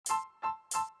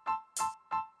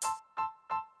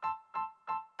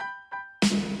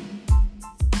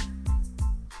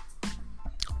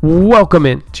Welcome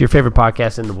in to your favorite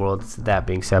podcast in the world. It's That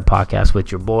Being Said podcast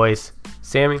with your boys,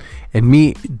 Sammy. And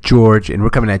me, George, and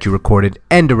we're coming at you recorded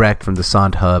and direct from the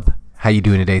Sant Hub. How you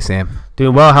doing today, Sam?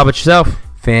 Doing well. How about yourself?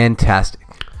 Fantastic.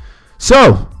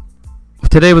 So,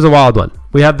 today was a wild one.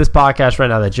 We have this podcast right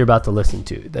now that you're about to listen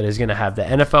to that is going to have the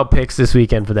NFL picks this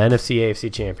weekend for the NFC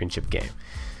AFC Championship game.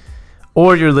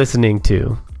 Or you're listening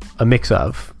to a mix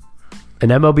of an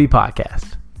MLB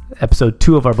podcast. Episode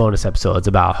 2 of our bonus episodes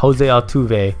about Jose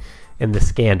Altuve and the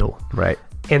scandal. Right.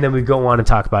 And then we go on and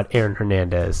talk about Aaron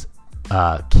Hernandez,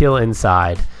 Kill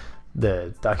Inside,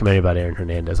 the documentary about Aaron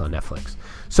Hernandez on Netflix.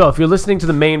 So if you're listening to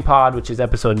the main pod, which is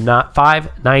episode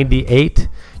 598,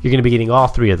 you're going to be getting all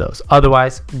 3 of those.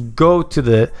 Otherwise, go to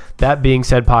the That Being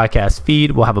Said podcast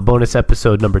feed. We'll have a bonus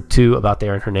episode number 2 about the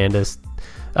Aaron Hernandez.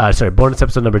 Bonus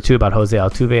episode number 2 about Jose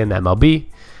Altuve and the MLB.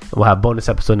 We'll have bonus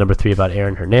episode number 3 about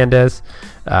Aaron Hernandez.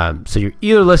 So you're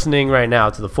either listening right now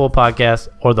to the full podcast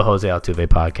or the Jose Altuve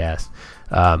podcast.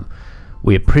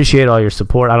 We appreciate all your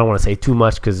support. I don't want to say too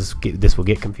much because this will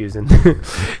get confusing.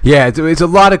 Yeah, it's a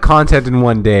lot of content in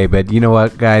one day, but you know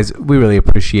what, guys? We really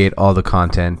appreciate all the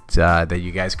content that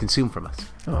you guys consume from us.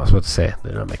 Oh, I was about to say,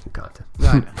 they're not making content. No,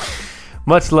 I know.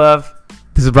 Much love.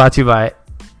 This is brought to you by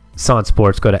Sant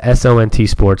Sports. Go to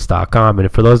SONTsports.com.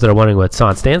 And for those that are wondering what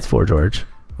Sant stands for, George.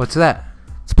 What's that?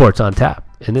 Sports on Tap.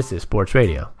 And this is Sports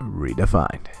Radio.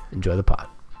 Redefined. Enjoy the pod.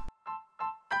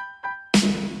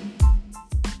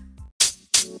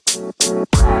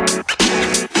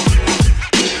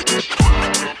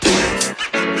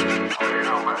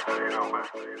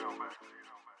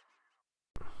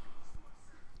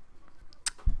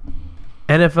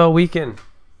 NFL weekend.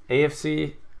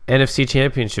 AFC, NFC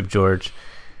Championship, George.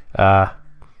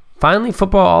 Finally,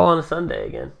 football all on a Sunday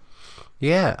again.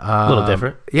 Yeah. A little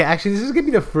different. Yeah, actually, this is going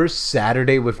to be the first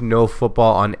Saturday with no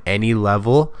football on any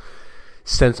level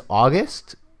since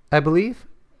August, I believe.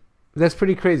 That's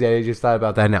pretty crazy. I just thought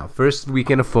about that now. First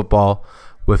weekend of football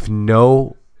with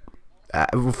no...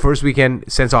 first weekend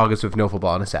since August with no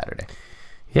football on a Saturday.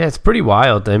 Yeah, it's pretty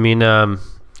wild. I mean,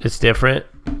 it's different.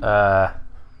 I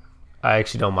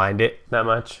actually don't mind it that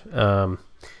much. But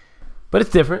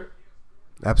it's different.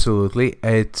 Absolutely.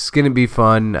 It's going to be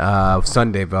fun.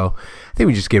 Sunday, though. I think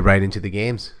we just get right into the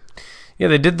games. Yeah,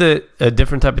 they did a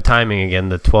different type of timing again,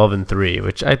 the 12 and 3,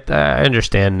 which I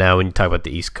understand now when you talk about the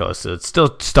East Coast. So it's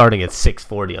still starting at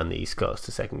 6:40 on the East Coast,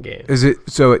 the second game. Is it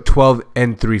so at 12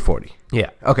 and 3:40? Yeah.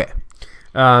 Okay.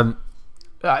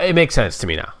 It makes sense to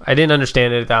me now. I didn't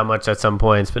understand it that much at some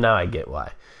points, but now I get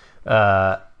why.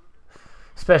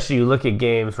 Especially you look at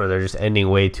games where they're just ending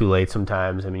way too late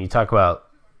sometimes. I mean, you talk about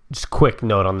just quick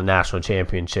note on the national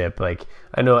championship. Like,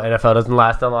 I know NFL doesn't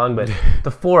last that long, but the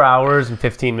 4 hours and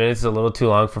 15 minutes is a little too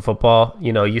long for football.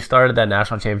 You know, you started that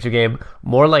national championship game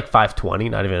more like 5:20,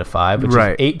 not even a 5, which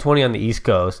right. is 8:20 on the East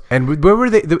Coast. And where were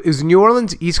they? Is New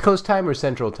Orleans East Coast time or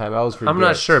Central time? I'm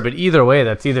not sure, but either way,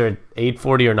 that's either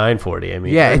 8:40 or 9:40. I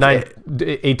mean, yeah,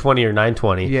 8:20 or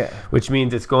 9:20. Yeah, which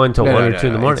means it's going till 1 or 2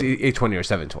 in the morning. It's 8:20 or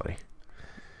 7:20.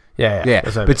 Yeah.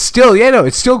 But still,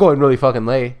 it's still going really fucking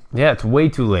late. Yeah, it's way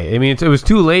too late. I mean, it was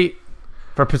too late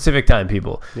for Pacific time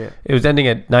people. Yeah. It was ending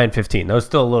at 9:15. That was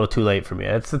still a little too late for me.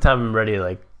 That's the time I'm ready to,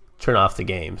 like, turn off the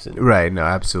games. Right, no,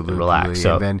 absolutely. Relax.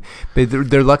 So. But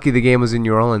they're lucky the game was in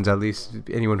New Orleans. At least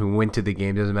anyone who went to the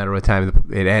game, doesn't matter what time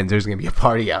it ends, there's going to be a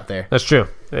party out there. That's true.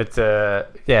 It's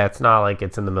it's not like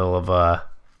it's in the middle of, I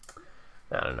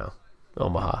don't know.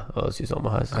 Omaha. Oh, let's use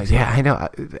Omaha. Yeah, I know.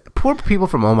 Poor people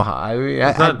from Omaha.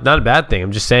 It's not a bad thing.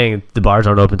 I'm just saying the bars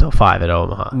aren't open till 5 at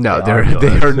Omaha. No, they are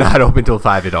not open till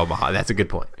 5 at Omaha. That's a good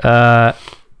point. All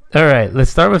right, let's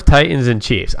start with Titans and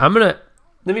Chiefs. Let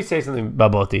me say something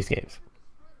about both these games.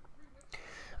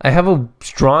 I have a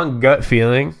strong gut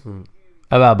feeling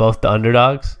about both the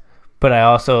underdogs, but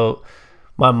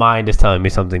my mind is telling me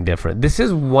something different. This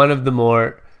is one of the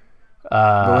more...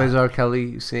 what is R.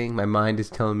 Kelly saying? My mind is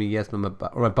telling me yes, but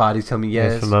my body's telling me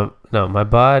yes. My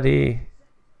body...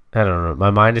 I don't know. My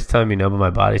mind is telling me no, but my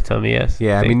body's telling me yes.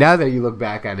 Yeah, I mean, now that you look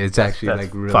back at it, it's actually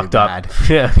like really fucked bad. Up.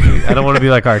 Yeah, I don't want to be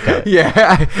like R. Kelly.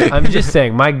 Yeah. I'm just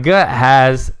saying, my gut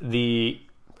has the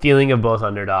feeling of both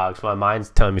underdogs. My mind's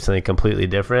telling me something completely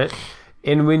different.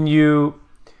 And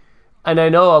I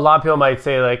know a lot of people might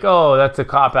say, like, oh, that's a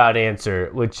cop-out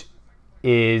answer, which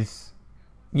is...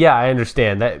 Yeah, I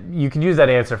understand that you can use that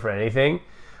answer for anything,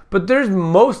 but there's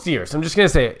most years. I'm just going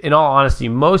to say, in all honesty,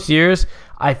 most years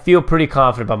I feel pretty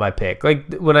confident about my pick.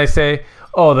 Like when I say,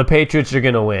 oh, the Patriots are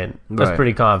going to win, that's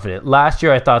pretty confident. Last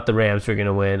year I thought the Rams were going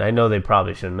to win. I know they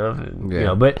probably shouldn't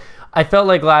have, but I felt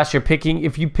like last year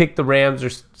if you pick the Rams or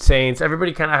Saints,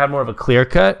 everybody kind of had more of a clear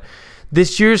cut.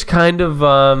 This year's kind of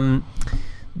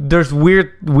there's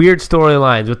weird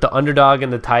storylines with the underdog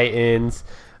and the Titans,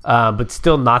 but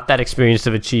still not that experienced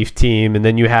of a Chiefs team. And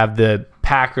then you have the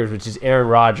Packers, which is Aaron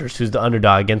Rodgers, who's the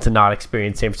underdog against a not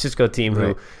experienced San Francisco team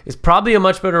who is probably a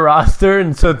much better roster.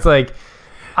 And so it's like,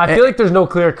 I feel like there's no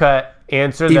clear-cut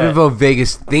answer. Even though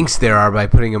Vegas thinks there are by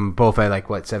putting them both at like,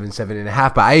 what,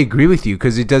 7.5. But I agree with you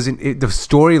because the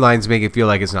storylines make it feel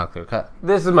like it's not clear-cut.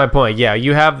 This is my point. Yeah,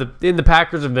 you have the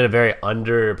Packers have been a very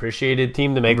underappreciated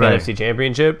team to make the NFC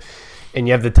Championship. And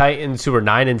you have the Titans who are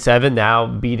 9-7 now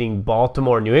beating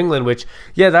Baltimore and New England, which,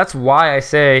 that's why I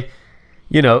say,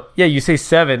 you say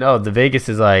 7. Oh, the Vegas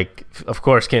is like, of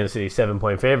course, Kansas City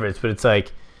 7-point favorites. But it's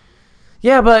like,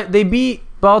 yeah, but they beat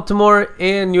Baltimore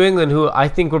and New England, who I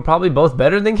think were probably both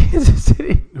better than Kansas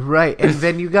City. Right. And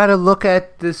then you got to look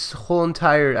at this whole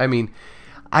entire,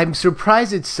 I'm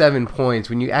surprised it's 7 points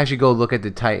when you actually go look at the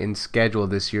Titans' schedule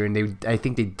this year. And I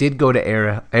think they did go to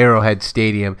Arrowhead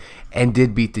Stadium and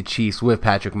did beat the Chiefs with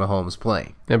Patrick Mahomes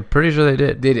playing. I'm pretty sure they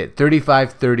did. They did.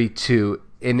 35-32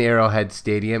 in Arrowhead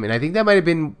Stadium. And I think that might have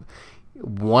been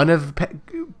one of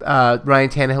Ryan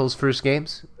Tannehill's first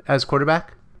games as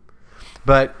quarterback.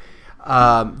 But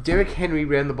Derrick Henry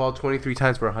ran the ball 23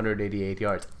 times for 188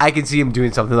 yards. I can see him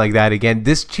doing something like that again.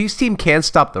 This Chiefs team can't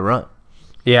stop the run.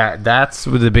 Yeah, that's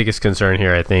the biggest concern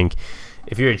here, I think.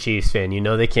 If you're a Chiefs fan,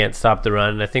 they can't stop the run.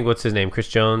 And I think, what's his name? Chris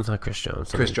Jones? Not Chris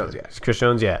Jones. Chris Jones, yeah. Chris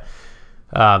Jones,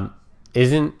 yeah.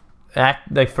 Isn't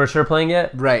for sure playing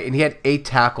yet? Right, and he had 8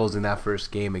 tackles in that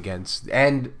first game against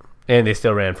and they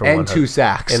still ran for 2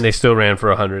 sacks. And they still ran for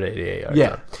 188 yards.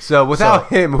 Yeah. So without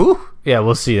him, who? Yeah,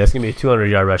 we'll see. That's going to be a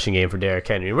 200-yard rushing game for Derrick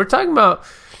Henry. We're talking about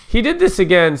he did this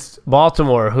against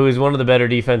Baltimore, who is one of the better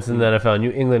defenses in the NFL,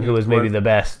 New England, who is maybe the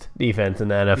best defense in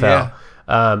the NFL.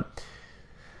 Yeah.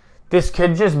 This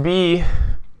could just be,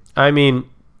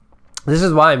 this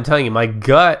is why I'm telling you, my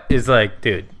gut is like,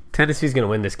 dude, Tennessee's going to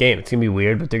win this game. It's going to be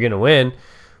weird, but they're going to win.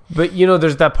 But,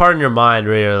 there's that part in your mind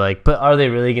where you're like, but are they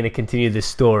really going to continue this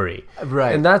story?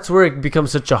 Right. And that's where it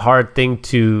becomes such a hard thing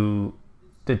to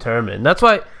determine. That's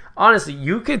why, honestly,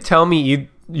 you could tell me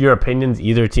your opinions,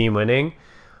 either team winning.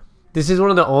 This is one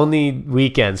of the only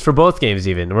weekends, for both games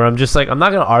even, where I'm just like, I'm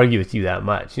not going to argue with you that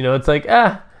much. It's like,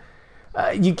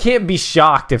 you can't be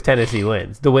shocked if Tennessee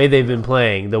wins. The way they've been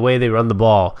playing, the way they run the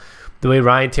ball, the way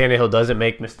Ryan Tannehill doesn't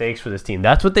make mistakes for this team.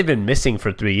 That's what they've been missing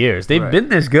for 3 years. They've been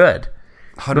this good.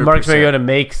 100%. But Marcus Mariota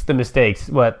makes the mistakes,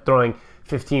 throwing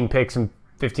 15 picks and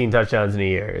 15 touchdowns in a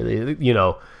year.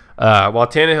 While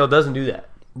Tannehill doesn't do that.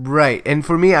 Right, and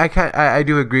for me, I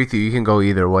do agree with you. You can go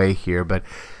either way here, but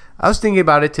I was thinking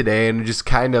about it today and just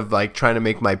kind of like trying to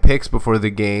make my picks before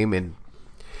the game. And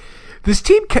this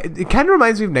team, it kind of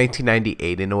reminds me of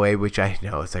 1998 in a way, which I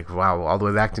know it's like, wow, all the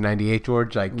way back to 98,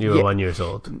 George. Like you were 1 year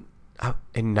old.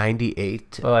 In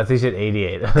 98. Oh, I think you said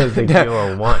 88. I was like, you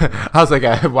were 1. I was like,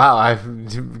 wow,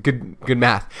 I've good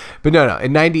math. But no,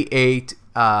 in 98,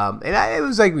 it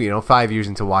was like, 5 years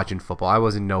into watching football. I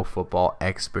wasn't no football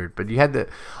expert, but you had the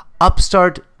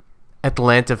upstart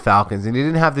Atlanta Falcons, and they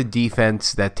didn't have the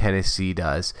defense that Tennessee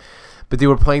does. But they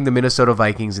were playing the Minnesota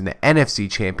Vikings in the NFC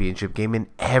Championship game, and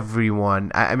everyone,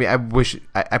 I wish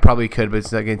I probably could, but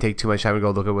it's not going to take too much time to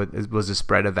go look at what was the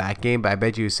spread of that game. But I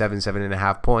bet you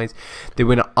 7.5 points. They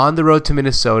went on the road to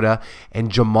Minnesota,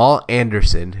 and Jamal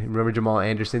Anderson. Remember Jamal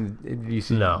Anderson?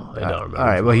 No, I don't remember. All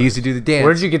right, well, he used to do the dance.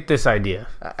 Where did you get this idea?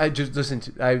 I just listened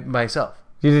to myself.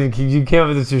 You came up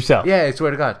with this yourself? Yeah, I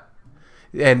swear to God.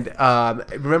 And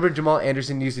remember Jamal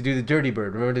Anderson used to do the Dirty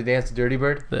Bird. Remember the dance, the Dirty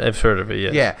Bird? I've heard of it,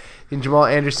 yes. Yeah. And Jamal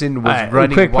Anderson was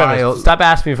running wild. Premise. Stop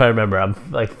asking me if I remember. I'm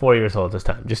like 4 years old this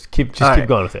time. Just keep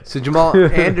going with it. So Jamal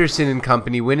Anderson and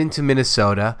company went into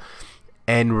Minnesota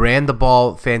and ran the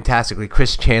ball fantastically.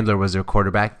 Chris Chandler was their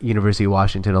quarterback, University of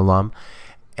Washington alum.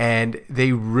 And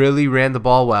they really ran the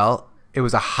ball well. It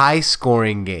was a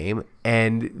high-scoring game.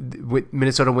 And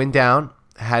Minnesota went down.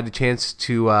 Had a chance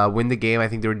to win the game. I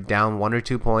think they were down 1 or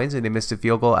 2 points, and they missed a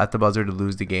field goal at the buzzer to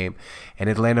lose the game.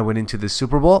 And Atlanta went into the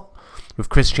Super Bowl with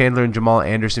Chris Chandler and Jamal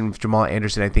Anderson. With Jamal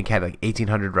Anderson, I think, had like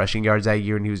 1,800 rushing yards that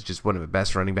year, and he was just one of the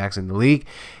best running backs in the league.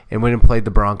 And went and played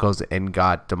the Broncos and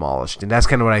got demolished. And that's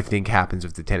kind of what I think happens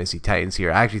with the Tennessee Titans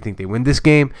here. I actually think they win this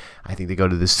game. I think they go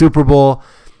to the Super Bowl.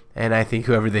 And I think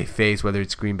whoever they face, whether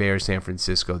it's Green Bay or San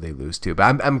Francisco, they lose to.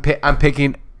 But I'm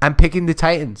picking the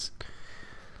Titans.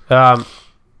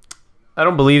 I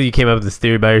don't believe you came up with this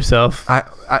theory by yourself.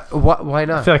 Why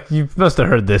not? I feel like you must have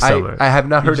heard this somewhere. I have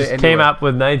not heard it anywhere. Came up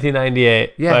with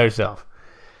 1998 by yourself.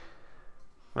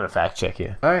 I'm going to fact check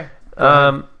you. All right.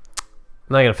 I'm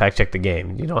not going to fact check the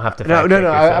game. You don't have to fact check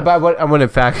yourself. I want to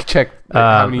fact check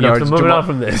how many yards. So moving on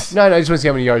from this. No, I just want to see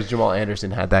how many yards Jamal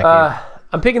Anderson had that game.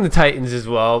 I'm picking the Titans as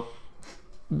well.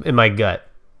 in my gut.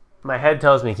 My head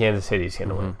tells me Kansas City's going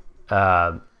to win.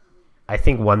 I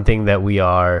think one thing that we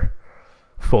are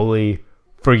fully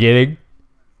forgetting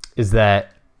is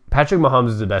that Patrick Mahomes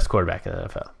is the best quarterback in the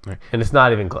NFL. Right. And it's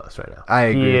not even close right now. I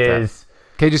agree with that.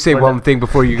 Can you just say one thing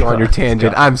before you go on your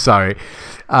tangent? I'm sorry.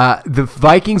 The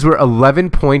Vikings were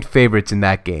 11-point favorites in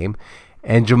that game,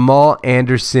 and Jamal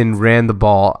Anderson ran the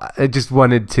ball. I just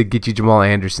wanted to get you Jamal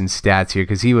Anderson's stats here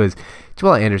because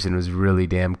Jamal Anderson was really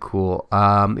damn cool.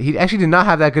 He actually did not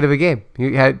have that good of a game.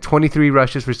 He had 23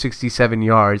 rushes for 67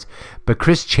 yards, but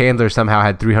Chris Chandler somehow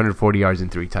had 340 yards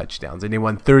and 3 touchdowns, and they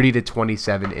won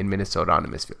 30-27 in Minnesota on a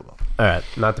missed field goal. All right,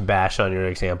 not to bash on your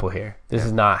example here. This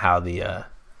is not how the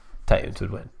Titans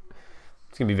would win.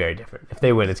 It's going to be very different. If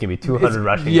they win, it's going to be 200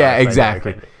 rushing yards. Yeah,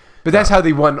 exactly. But that's how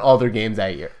they won all their games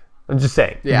that year. I'm just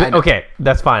saying. Yeah, okay,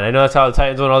 that's fine. I know that's how the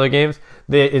Titans win all their games.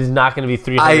 It is not going to be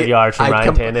 300 yards from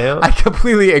Ryan Tannehill. I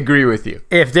completely agree with you.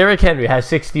 If Derrick Henry has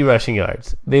 60 rushing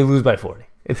yards, they lose by 40.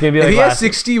 It's going to be like if he has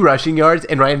 60 rushing yards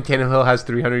and Ryan Tannehill has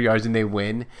 300 yards and they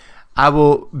win, I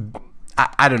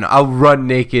don't know. I'll run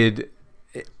naked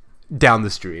down the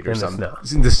street or something.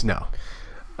 In the snow.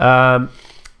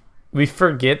 We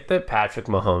forget that Patrick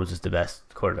Mahomes is the best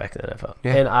quarterback in the NFL.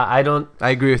 Yeah. And I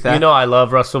agree with that. You know, I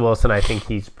love Russell Wilson. I think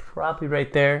he's probably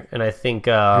right there. And I think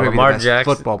Lamar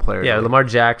Jackson, football player. Yeah, Lamar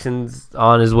Jackson's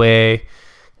on his way.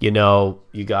 You know,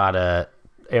 you got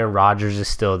Aaron Rodgers is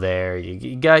still there.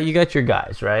 You got your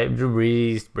guys, right? Drew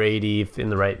Brees, Brady in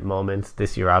the right moments.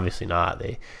 This year, obviously not.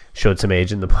 They showed some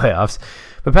age in the playoffs.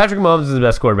 But Patrick Mahomes is the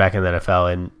best quarterback in the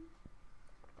NFL. And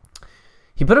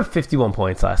he put up 51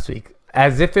 points last week.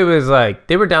 As if it was like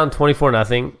they were down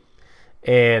 24-0,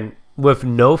 and with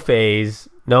no phase,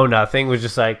 no nothing, was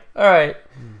just like, all right,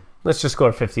 let's just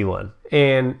score 51,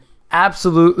 and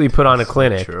absolutely put on a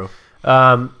clinic. True.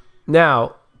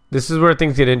 Now, this is where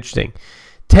things get interesting.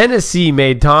 Tennessee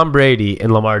made Tom Brady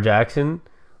and Lamar Jackson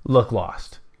look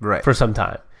lost for some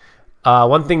time.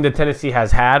 One thing that Tennessee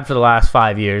has had for the last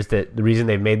 5 years, that the reason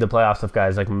they've made the playoffs with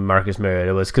guys like Marcus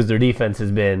Mariota was because their defense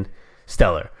has been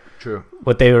stellar. True.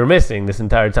 What they were missing this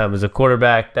entire time was a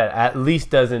quarterback that at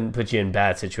least doesn't put you in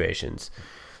bad situations.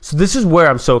 So this is where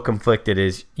I'm so conflicted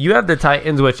is you have the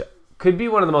Titans, which could be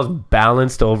one of the most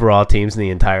balanced overall teams in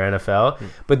the entire NFL.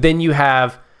 But then you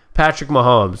have Patrick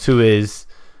Mahomes, who is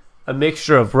a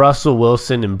mixture of Russell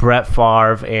Wilson and Brett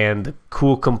Favre and the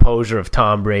cool composure of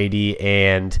Tom Brady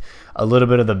and a little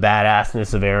bit of the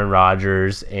badassness of Aaron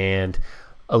Rodgers and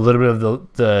a little bit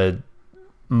of the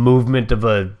movement of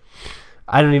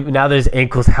now that his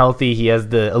ankle's healthy, he has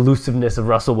the elusiveness of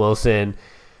Russell Wilson.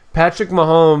 Patrick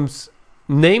Mahomes,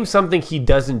 name something he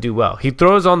doesn't do well. He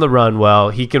throws on the run well.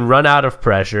 He can run out of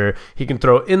pressure. He can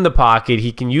throw in the pocket.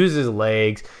 He can use his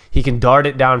legs. He can dart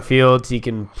it downfield. He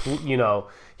can,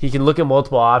 he can look at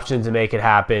multiple options and make it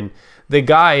happen. The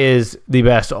guy is the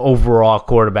best overall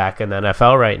quarterback in the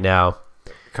NFL right now.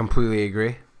 Completely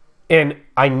agree. And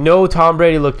I know Tom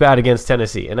Brady looked bad against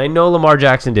Tennessee, and I know Lamar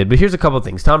Jackson did. But here's a couple of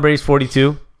things. Tom Brady's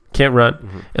 42, can't run.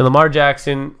 Mm-hmm. And Lamar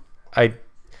Jackson, I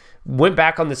went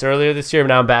back on this earlier this year, but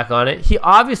now I'm back on it. He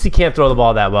obviously can't throw the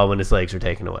ball that well when his legs are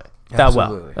taken away.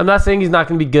 Absolutely. That well. I'm not saying he's not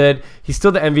going to be good. He's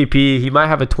still the MVP. He might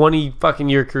have a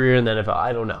 20-fucking-year career in the NFL.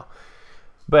 I don't know.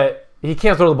 But he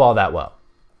can't throw the ball that well.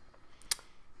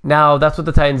 Now, that's what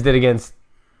the Titans did against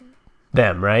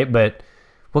them, right? But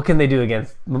what can they do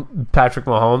against Patrick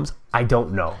Mahomes? I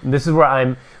don't know. And this is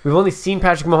where we've only seen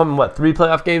Patrick Mahomes in, 3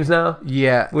 playoff games now?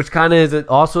 Yeah. Which kind of is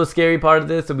also a scary part of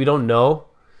this that we don't know.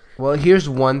 Well, here's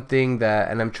one thing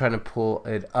and I'm trying to pull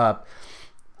it up.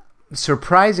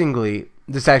 Surprisingly,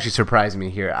 this actually surprised me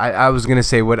here. I was going to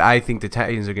say what I think the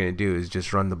Titans are going to do is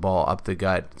just run the ball up the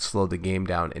gut, slow the game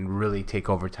down, and really take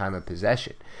over time of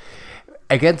possession.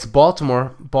 Against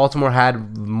Baltimore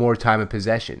had more time of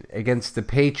possession. Against the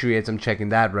Patriots, I'm checking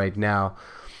that right now,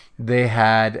 they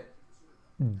had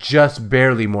just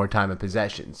barely more time of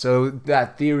possession. So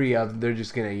that theory of they're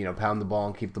just going to, pound the ball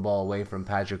and keep the ball away from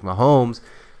Patrick Mahomes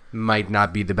might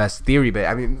not be the best theory. But,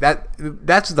 I mean,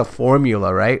 that's the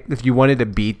formula, right? If you wanted to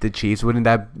beat the Chiefs, wouldn't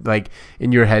that,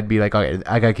 in your head be like, okay,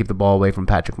 I got to keep the ball away from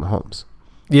Patrick Mahomes?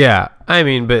 Yeah, I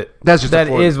mean, but that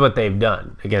is what they've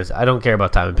done. I don't care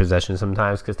about time of possession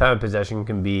sometimes because time of possession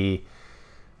can be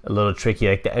a little tricky.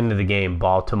 Like the end of the game,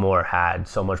 Baltimore had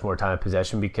so much more time of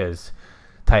possession because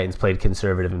Titans played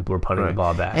conservative and were punting the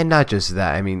ball back. And not just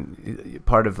that. I mean,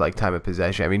 part of time of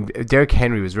possession. I mean, Derrick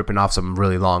Henry was ripping off some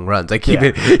really long runs. They could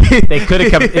have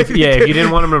kept. If you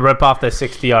didn't want him to rip off the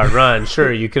 60-yard run,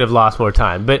 sure, you could have lost more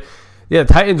time. But yeah,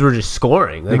 the Titans were just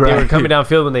scoring. They were coming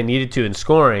downfield when they needed to and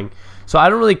scoring. So I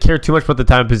don't really care too much about the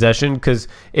time of possession because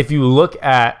if you look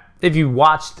at if you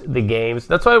watched the games,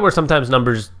 that's why where sometimes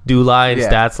numbers do lie and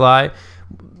stats lie.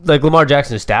 Like Lamar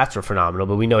Jackson's stats were phenomenal,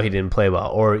 but we know he didn't play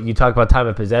well. Or you talk about time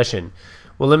of possession.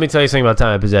 Well, let me tell you something about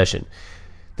time of possession.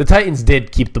 The Titans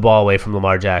did keep the ball away from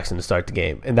Lamar Jackson to start the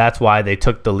game, and that's why they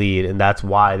took the lead, and that's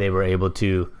why they were able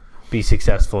to be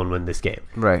successful and win this game.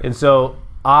 Right. And so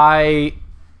I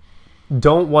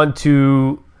don't want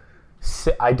to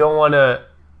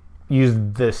use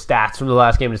the stats from the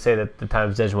last game to say that the time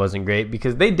of possession wasn't great,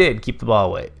 because they did keep the ball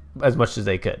away as much as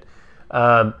they could.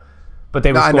 But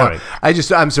they were scoring.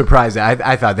 I'm surprised.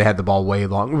 I thought they had the ball way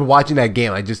long. Watching that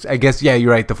game, I guess, yeah,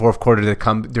 you're right. The fourth quarter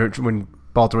when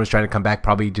Baltimore was trying to come back,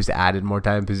 probably just added more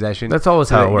time in possession. That's always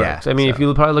how it works. Yeah, I mean, if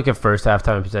you probably look at first half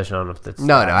time in possession, I don't know if that's...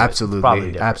 No,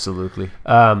 absolutely. Absolutely.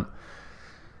 I'm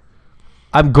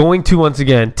going to, once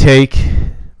again, take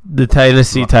the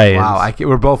Tennessee Titans. Wow,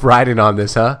 we're both riding on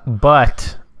this, huh?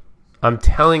 But I'm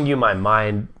telling you, my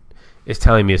mind is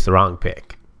telling me it's the wrong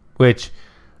pick, which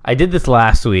I did this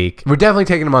last week. We're definitely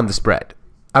taking them on the spread.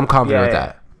 I'm confident with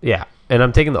that. Yeah, and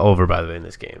I'm taking the over, by the way, in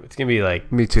this game. It's going to be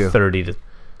like me too. 30 to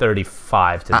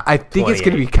 35 to I think 28. it's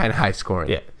going to be kind of high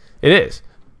scoring. Yeah, it is.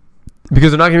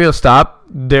 Because they're not going to be able to stop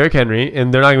Derrick Henry,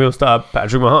 and they're not going to be able to stop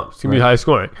Patrick Mahomes. It's going to be high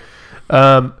scoring.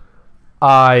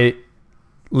 I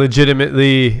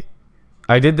legitimately...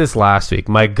 I did this last week.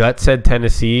 My gut said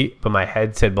Tennessee, but my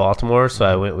head said Baltimore, so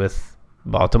I went with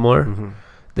Baltimore. Mm-hmm.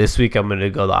 This week, I'm going to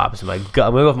go the opposite. I'm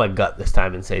going to go with my gut this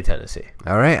time and say Tennessee.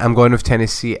 All right. I'm going with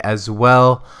Tennessee as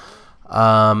well.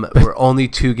 We're only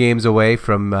 2 games away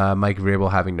from Mike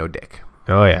Vrabel having no dick.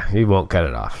 Oh, yeah. He won't cut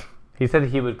it off. He said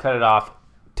he would cut it off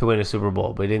to win a Super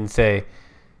Bowl, but he didn't say,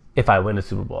 if I win a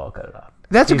Super Bowl, I'll cut it off.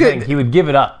 That's good. He would give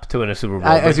it up to win a Super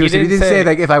Bowl. He didn't say,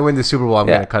 like, if I win the Super Bowl, I'm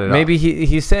going to cut it off. Maybe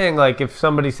he's saying, like, if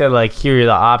somebody said, like, here,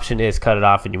 the option is cut it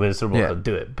off and you win the Super Bowl, he'll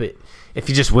do it. But if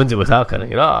he just wins it without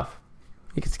cutting it off,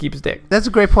 he can keep his dick. That's a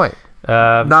great point.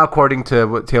 Not according to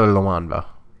what Taylor Lewan, though.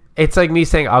 It's like me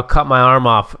saying I'll cut my arm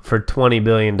off for $20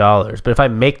 billion. But if I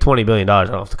make $20 billion, I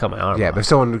don't have to cut my arm off. Yeah, but if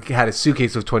someone had a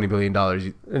suitcase with $20 billion...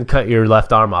 and cut your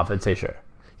left arm off, I'd say sure.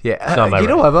 Yeah. You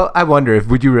know what, though? I wonder if...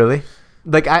 Would you really?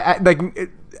 Like,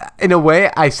 in a way,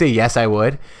 I say yes, I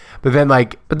would. But then,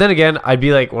 again, I'd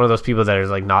be like one of those people that is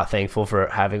like not thankful for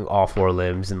having all 4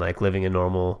 limbs and like living a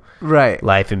normal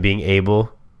life and being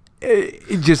able.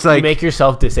 Just like you make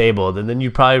yourself disabled, and then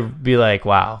you'd probably be like,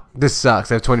 "Wow, this sucks.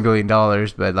 I have $20 billion,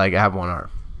 but like I have 1 arm."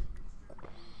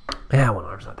 Yeah, 1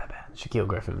 arm's not that bad. Shaquille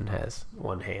Griffin has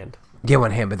 1 hand. Yeah,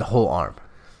 1 hand, but the whole arm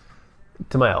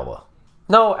to my elbow.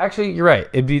 No, actually, you're right.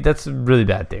 That's a really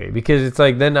bad theory, because it's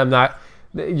like then I'm not.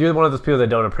 You're one of those people that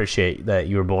don't appreciate that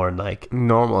you were born like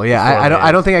normal. Yeah,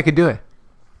 I don't think I could do it.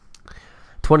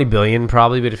 20 billion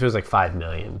probably, but if it was like 5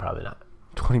 million, probably not.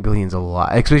 20 billion's a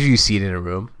lot, especially you see it in a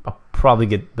room. I'll probably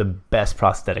get the best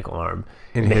prosthetic arm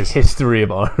in the history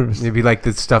of arms. It'd be like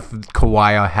the stuff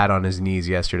Kawhi had on his knees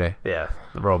yesterday. Yeah,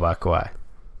 the robot Kawhi.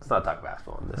 Let's not talk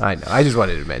basketball on this. I know. I just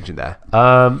wanted to mention that.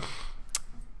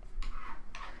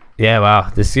 Yeah, wow.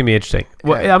 This is going to be interesting.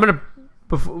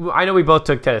 Well, I know we both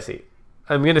took Tennessee.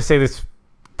 I'm going to say this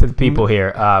to the people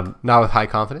here. Not with high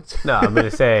confidence? No, I'm going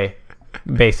to say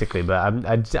basically, but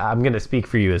I'm going to speak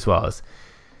for you as well.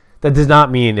 That does not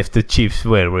mean if the Chiefs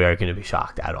win, we are going to be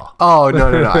shocked at all. Oh,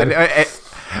 no.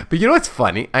 But you know what's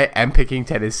funny? I am picking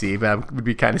Tennessee, but I would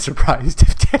be kind of surprised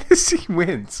if Tennessee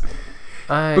wins.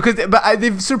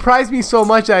 They've surprised me so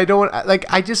much that I don't like.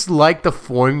 I just like the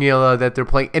formula that they're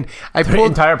playing, and their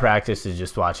entire practice is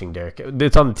just watching Derrick.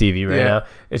 It's on the TV right now.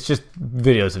 It's just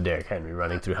videos of Derrick Henry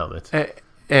running through helmets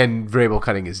and Vrabel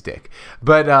cutting his dick.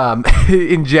 But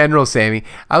in general, Sammy,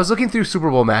 I was looking through Super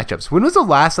Bowl matchups. When was the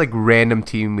last like random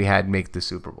team we had make the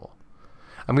Super Bowl?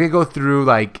 I'm gonna go through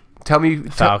tell me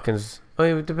Falcons.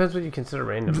 It depends what you consider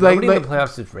random. Nobody in the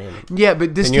playoffs is random. Yeah,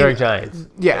 but this the New York Giants.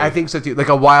 Yeah, I think so too. Like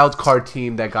a wild card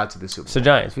team that got to the Super Bowl. So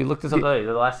Giants. We looked this up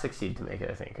the last 6 seed to make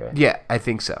it, I think, right? Yeah, I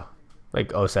think so.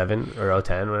 Like 07 or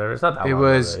 010, whatever. It's not that long. It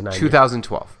was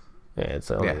 2012. Yeah,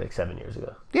 it's only like 7 years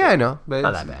ago. Yeah, I know. But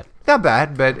not that bad. Not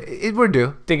bad, but we're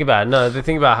due. Think about it. No,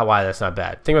 think about why that's not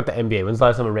bad. Think about the NBA. When's the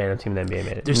last time a random team in the NBA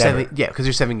made it? There's 7. Yeah, because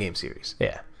there's 7-game series.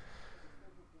 Yeah.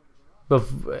 But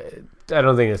I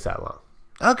don't think it's that long.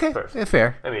 Okay,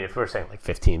 fair. I mean, if we're saying like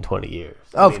 15, 20 years.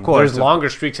 Of course. There's longer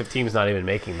streaks of teams not even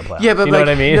making the playoffs. Yeah, but you know what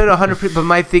I mean? No, 100%. But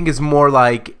my thing is more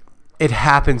like it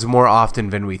happens more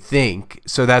often than we think.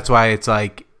 So that's why it's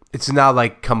like it's not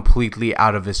like completely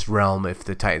out of this realm if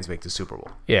the Titans make the Super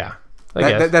Bowl. Yeah.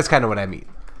 That's kind of what I mean.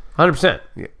 100%.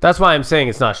 Yeah. That's why I'm saying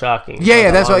it's not shocking.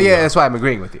 That's why I'm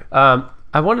agreeing with you. I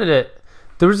wanted to.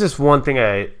 There was this one thing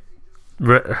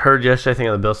heard yesterday, I think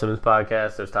on the Bill Simmons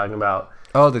podcast, they was talking about.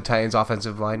 Oh, the Titans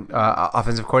offensive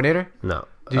coordinator? No.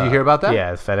 Did you hear about that?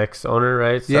 Yeah, the FedEx owner,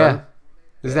 right? Son? Yeah.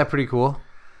 Isn't that pretty cool?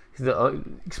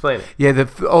 Explain it. Yeah,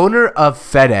 the owner of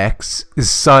FedEx, his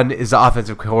son is the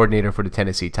offensive coordinator for the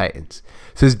Tennessee Titans.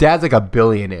 So his dad's like a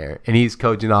billionaire, and he's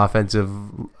coaching the offense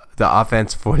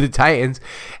for the Titans,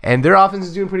 and their offense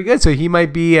is doing pretty good. So he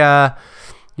might be,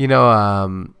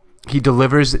 he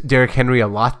delivers Derrick Henry a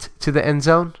lot to the end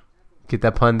zone. Get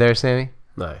that pun there, Sammy?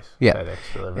 Nice. Yeah.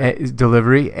 FedEx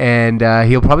delivery. And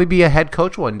he'll probably be a head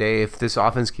coach one day if this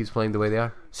offense keeps playing the way they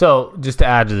are. So, just to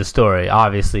add to the story,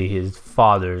 obviously his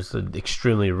father's an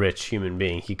extremely rich human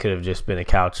being. He could have just been a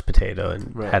couch potato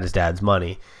and had his dad's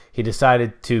money. He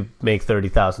decided to make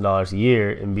 $30,000 a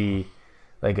year and be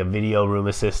like a video room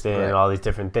assistant and all these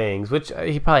different things, which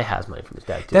he probably has money from his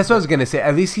dad too. That's what I was gonna say.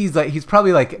 At least he's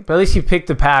probably like. But at least he picked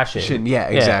the passion. Yeah,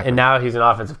 exactly. And now he's an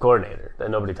offensive coordinator that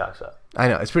nobody talks about. I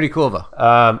know, it's pretty cool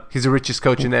though. He's the richest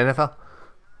coach in the NFL.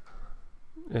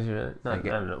 Is he really? I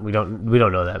don't know. We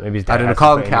don't know that. Maybe his dad. I don't know.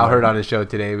 Colin Cowherd on his show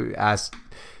today asked.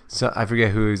 So I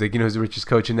forget who. He's like, who's the richest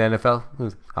coach in the NFL?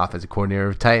 Who's offensive coordinator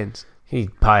of Titans? He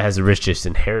probably has the richest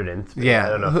inheritance. Yeah, I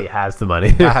don't know if he has the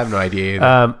money. I have no idea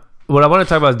either. What I want to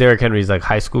talk about is Derrick Henry's like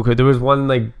high school career. There was one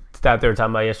like stat they were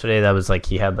talking about yesterday that was like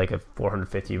he had like a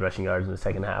 450 rushing yards in the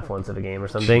second half once of a game or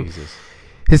something. Jesus.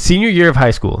 His senior year of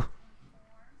high school,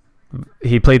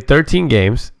 he played 13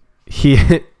 games.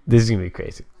 This is gonna be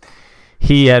crazy.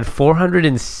 He had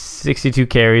 462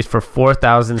 carries for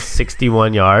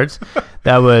 4,061 yards.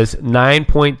 That was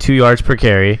 9.2 yards per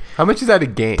carry. How much is that a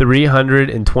game?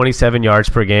 327 yards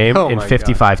per game and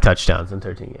 55 touchdowns in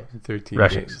 13 games. 13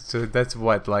 rushing. games. So that's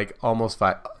what, like almost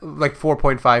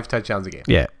 4.5 touchdowns a game.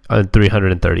 Yeah, on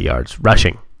 330 yards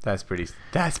rushing. That's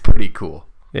pretty cool.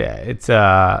 Yeah, it's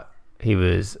he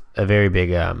was a very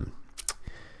big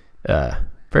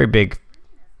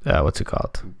what's it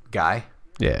called? Guy.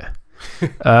 Yeah.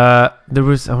 There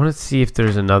was. I want to see if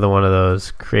there's another one of those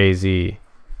crazy.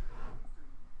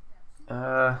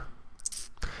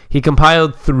 He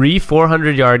compiled 3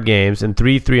 400-yard games and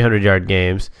 3 300-yard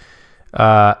games.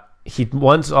 He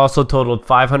once also totaled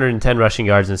 510 rushing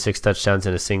yards and 6 touchdowns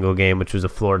in a single game, which was a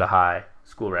Florida high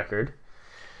school record.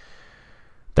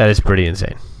 That is pretty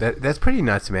insane. That's pretty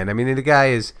nuts, man. I mean, the guy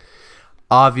is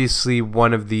obviously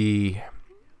one of the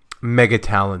mega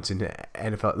talents in the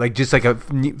NFL, like just like a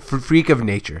freak of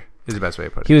nature is the best way to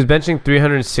put it. He was benching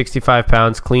 365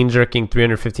 pounds, clean jerking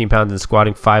 315 pounds, and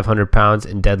squatting 500 pounds,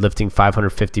 and deadlifting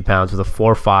 550 pounds with a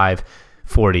 4.5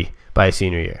 40 by his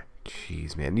senior year.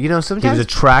 Jeez, man. You know, sometimes he was a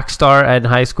track star in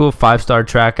high school, 5-star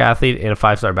track athlete, and a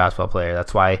 5-star basketball player.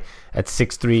 That's why at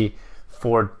 6'3",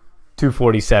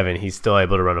 247, he's still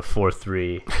able to run a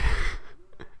 4.3.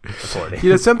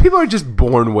 You know, some people are just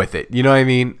born with it. You know what I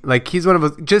mean? Like he's one of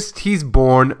us. He's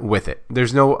born with it.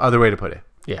 There's no other way to put it.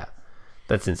 Yeah,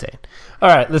 that's insane. All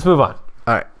right, let's move on.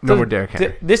 All right, no more Derrick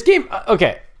Henry. This game,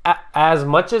 okay. As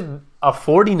much as a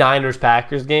 49ers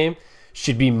Packers game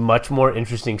should be much more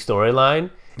interesting storyline,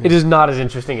 it is not as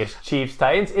interesting as Chiefs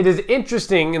Titans. It is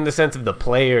interesting in the sense of the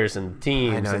players and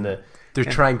teams and they're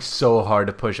trying so hard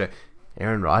to push it.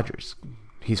 Aaron Rodgers,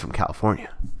 he's from California.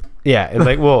 Yeah, and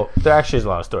like, well, there actually is a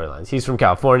lot of storylines. He's from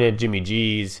California. Jimmy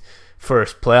G's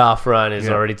first playoff run is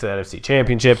already to the NFC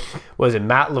Championship. Was it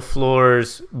Matt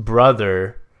LaFleur's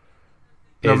brother?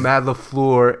 Matt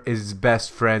LaFleur is best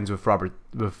friends with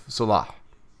Salah.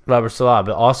 Robert Salah,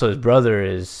 but also his brother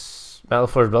is Matt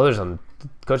LaFleur's brother's on the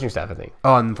coaching staff, I think.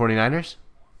 Oh, on the 49ers?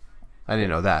 I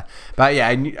didn't know that. But yeah,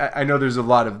 I know there's a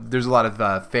lot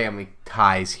of family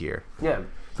ties here. Yeah,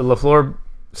 the LaFleur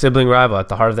sibling rival at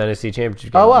the heart of the NFC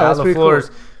Championship game. Oh, wow, that's pretty cool.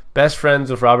 Best friends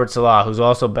with Robert Salah, who's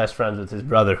also best friends with his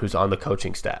brother, who's on the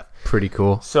coaching staff. Pretty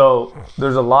cool. So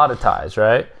there's a lot of ties,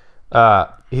 right?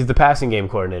 He's the passing game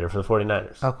coordinator for the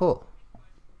 49ers. Oh, cool.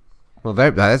 Well,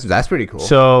 that's pretty cool.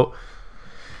 So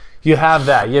you have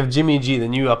that. You have Jimmy G, the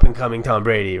new up-and-coming Tom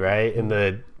Brady, right? And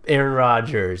the Aaron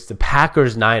Rodgers, the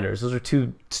Packers-Niners. Those are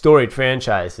two storied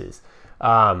franchises.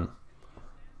 But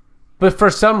for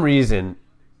some reason,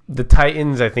 the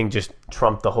Titans, I think, just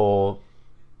trump the whole,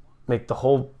 I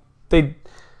don't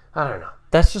know.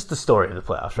 That's just the story of the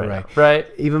playoffs right now, right?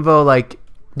 Even though, like,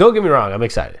 don't get me wrong, I'm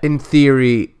excited. In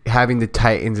theory, having the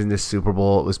Titans in the Super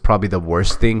Bowl was probably the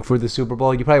worst thing for the Super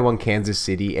Bowl. You probably won Kansas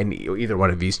City and either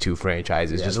one of these two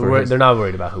franchises. Yeah, they're not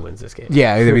worried about who wins this game.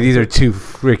 Yeah, I mean, these are two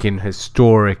freaking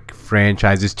historic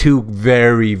franchises, two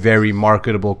very, very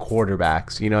marketable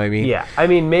quarterbacks. You know what I mean? Yeah. I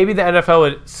mean, maybe the NFL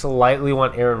would slightly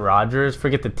want Aaron Rodgers.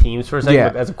 Forget the teams for a second. Yeah.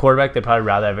 But as a quarterback, they'd probably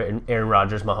rather have Aaron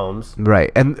Rodgers, Mahomes.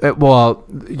 Right. And, well,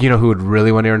 you know who would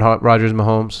really want Aaron Rodgers,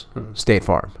 Mahomes? State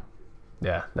Farm.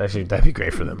 Yeah, that'd be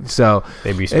great for them. So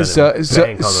They'd be spending so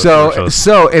bank on those commercials.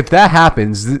 so if that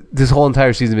happens, this whole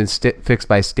entire season has been fixed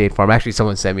by State Farm. Actually,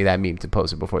 someone sent me that meme to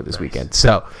post it before this weekend.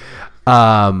 So,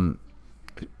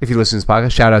 if you listen to this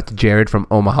podcast, shout out to Jared from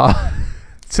Omaha.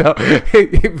 So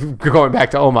going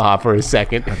back to Omaha for a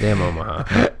second. Damn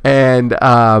Omaha. And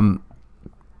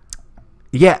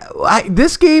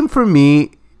this game for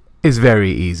me is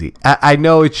very easy. I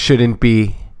know it shouldn't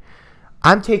be.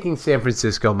 I'm taking San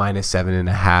Francisco minus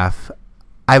 7.5.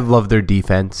 I love their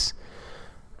defense,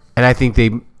 and I think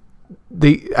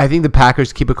I think the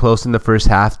Packers keep it close in the first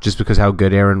half just because how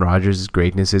good Aaron Rodgers'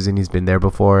 greatness is, and he's been there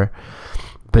before.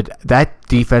 But that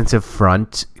defensive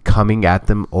front coming at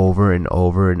them over and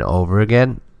over and over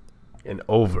again, and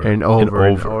over.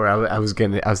 I was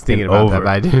thinking about that, but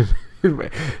I didn't.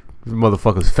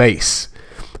 Motherfucker's face.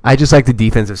 I just like the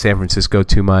defense of San Francisco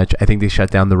too much. I think they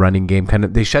shut down the running game.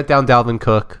 They shut down Dalvin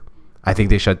Cook. I think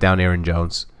they shut down Aaron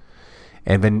Jones.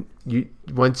 And then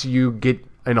once you get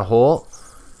in a hole,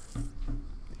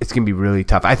 it's going to be really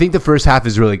tough. I think the first half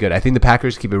is really good. I think the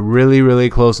Packers keep it really, really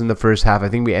close in the first half. I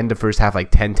think we end the first half like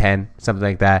 10-10, something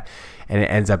like that. And it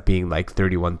ends up being like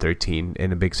 31-13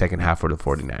 in a big second half for the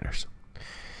 49ers.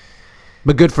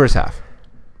 But good first half.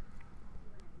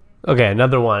 Okay,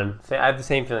 another one. I have the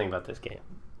same feeling about this game.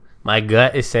 My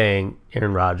gut is saying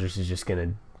Aaron Rodgers is just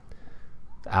going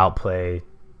to outplay,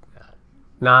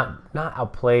 not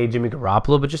outplay Jimmy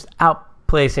Garoppolo, but just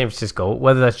outplay San Francisco,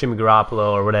 whether that's Jimmy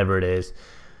Garoppolo or whatever it is,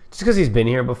 just because he's been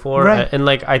here before. Right. And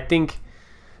I think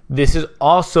this is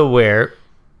also where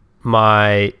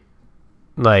there's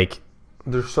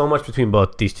so much between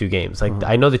both these two games.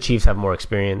 I know the Chiefs have more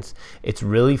experience. It's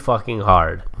really fucking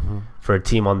hard for a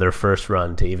team on their first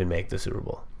run to even make the Super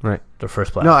Bowl. Right. Their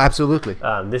first play. No, absolutely.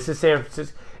 This is San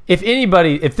Francisco. If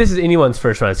this is anyone's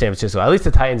first run at San Francisco, at least the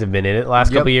Titans have been in it the last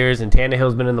couple of years, and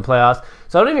Tannehill's been in the playoffs.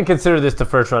 So I don't even consider this the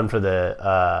first run for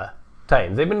the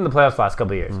Titans. They've been in the playoffs the last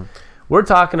couple of years. We're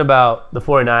talking about the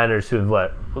 49ers who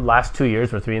have, last 2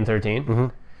 years were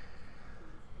 3-13.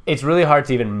 It's really hard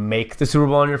to even make the Super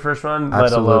Bowl on your first run,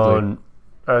 let alone,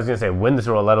 I was going to say win the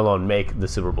Super Bowl, let alone make the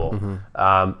Super Bowl.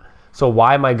 So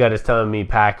why my gut is telling me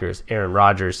Packers, Aaron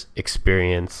Rodgers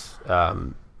experience,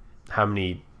 how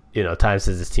many times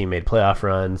has this team made playoff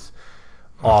runs,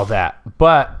 all that.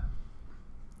 But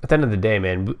at the end of the day,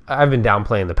 man, I've been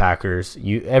downplaying the Packers.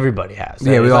 Everybody has.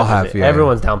 Yeah, we all have. Yeah,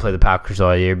 everyone's downplayed the Packers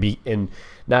all year. And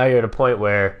now you're at a point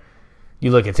where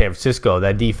you look at San Francisco,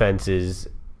 that defense is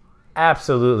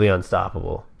absolutely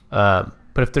unstoppable. But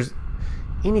if there's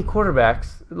any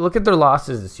quarterbacks, look at their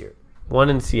losses this year. One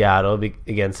in Seattle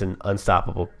against an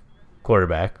unstoppable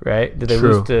quarterback, right? Did they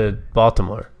lose to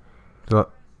Baltimore? Yeah.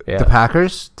 The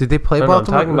Packers? Did they play Baltimore? I'm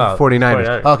talking about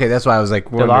 49ers. Okay, that's why I was like...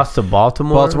 They lost to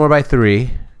Baltimore. Baltimore by 3.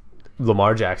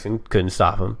 Lamar Jackson couldn't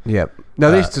stop him. Yep.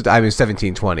 No,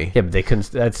 17-20. Yeah, but they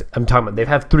couldn't... I'm talking about... They've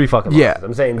had 3 fucking losses. Yeah.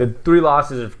 I'm saying the 3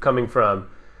 losses are coming from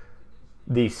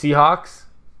the Seahawks,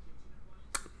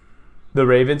 the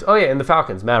Ravens, and the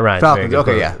Falcons. Matt Ryan. Falcons,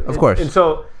 okay, yeah, of course. And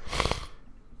so...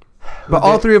 But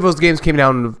all 3 of those games came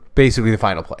down to basically the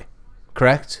final play,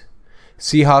 correct?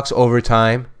 Seahawks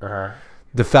overtime.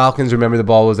 The Falcons, remember, the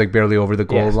ball was barely over the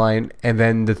goal line, and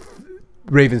then the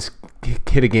Ravens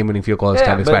hit a game-winning field goal as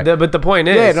time expired. But the point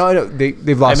is,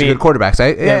 they've lost good quarterbacks.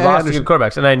 They've lost good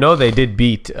quarterbacks, and I know they did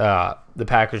beat the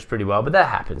Packers pretty well, but that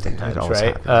happens sometimes,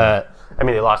 right? Happens.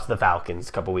 They lost to the Falcons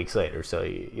a couple weeks later, so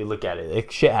you look at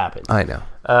it, shit happens. I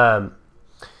know.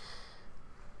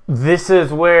 This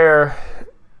is where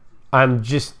I'm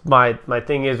just my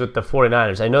thing is with the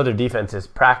 49ers. I know their defense is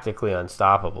practically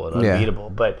unstoppable and unbeatable,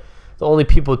 but the only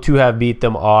people to have beat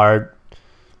them are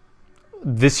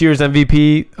this year's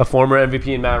MVP, a former MVP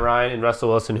in Matt Ryan, and Russell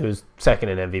Wilson, who's second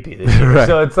in MVP this year. Right.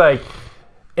 So it's like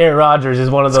Aaron Rodgers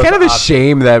is one of those. It's kind of a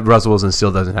shame that Russell Wilson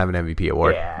still doesn't have an MVP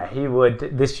award. Yeah, he would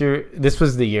this year. This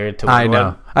was the year to win. I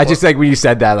know. I just when you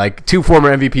said that, 2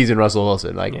 former MVPs in Russell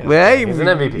Wilson. He's an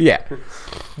MVP. Yeah.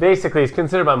 Basically, he's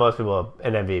considered by most people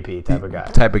an MVP type of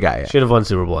guy. Yeah. Should have won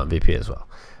Super Bowl MVP as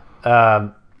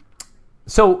well.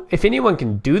 So if anyone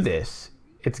can do this,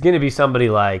 it's going to be somebody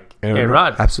like Aaron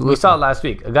Rodgers. Absolutely. We saw it last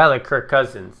week. A guy like Kirk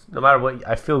Cousins, no matter what,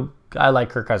 I like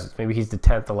Kirk Cousins. Maybe he's the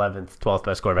 10th, 11th, 12th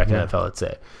best quarterback in the NFL, let's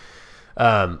say.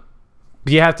 But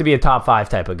you have to be a top 5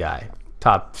 type of guy,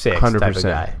 top 6 100%. Type of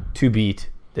guy to beat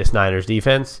this Niners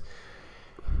defense.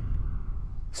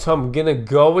 So I'm going to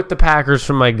go with the Packers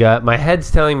from my gut. My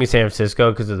head's telling me San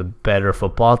Francisco because of the better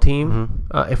football team.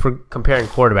 If we're comparing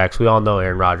quarterbacks, we all know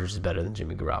Aaron Rodgers is better than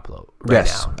Jimmy Garoppolo right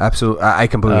now. Absolutely. I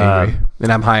completely agree.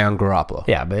 And I'm high on Garoppolo.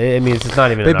 Yeah, but it means it's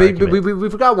not even an argument. We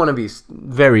forgot one of these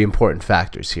very important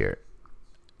factors here.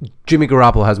 Jimmy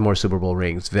Garoppolo has more Super Bowl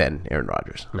rings than Aaron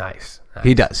Rodgers. Nice.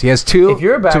 He does. He has 2. If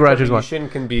you're a backup, Rodgers you one.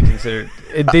 shouldn't be considered.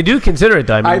 They do consider it,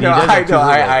 though. I mean,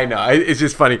 I know. It's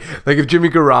just funny. Like, if Jimmy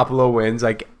Garoppolo wins,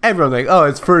 like, everyone's like, oh,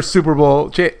 it's first Super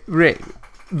Bowl ring.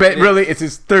 But really, it's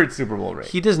his 3rd Super Bowl ring.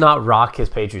 He does not rock his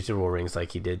Patriots Super Bowl rings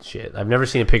like he did shit. I've never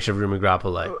seen a picture of Jimmy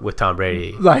Garoppolo like with Tom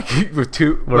Brady. Like, with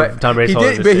 2. Where Tom Brady's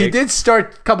he did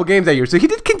start a couple games that year, so he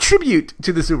did contribute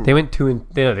to the Super Bowl. They went 2 and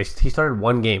he started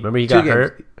 1 game. Remember, he got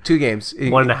hurt. 2 games.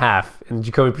 1.5. And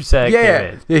Jacoby Brissett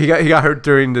came in. Yeah, he got hurt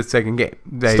during the 2nd game.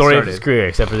 Story of his career,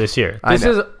 except for this year. This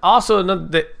is also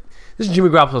another. This is Jimmy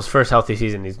Garoppolo's first healthy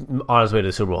season. He's on his way to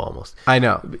the Super Bowl almost. I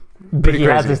know. But he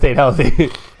hasn't stayed healthy.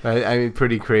 I mean,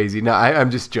 pretty crazy. No, I'm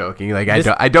just joking. Like,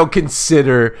 I don't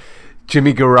consider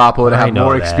Jimmy Garoppolo to have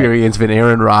more experience than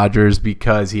Aaron Rodgers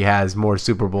because he has more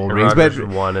Super Bowl rings.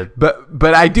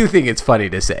 But I do think it's funny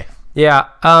to say. Yeah.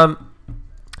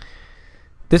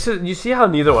 You see how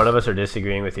neither one of us are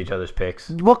disagreeing with each other's picks?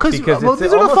 Well, because these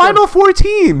are the final 4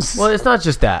 teams. Well, it's not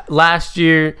just that. Last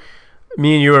year,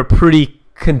 me and you were pretty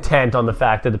content on the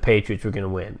fact that the Patriots were going to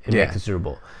win and make the Super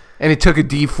Bowl. And it took a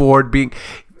D Ford being...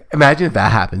 Imagine if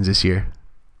that happens this year.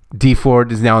 D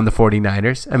Ford is now in the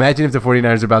 49ers. Imagine if the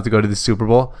 49ers are about to go to the Super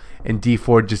Bowl and D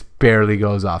Ford just barely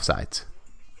goes offsides.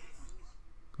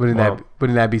 Wouldn't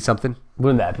that be something?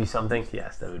 Wouldn't that be something?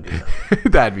 Yes, that would be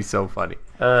something. That'd be so funny.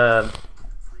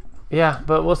 Yeah,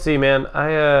 but we'll see, man.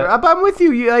 I'm with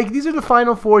you. Like, these are the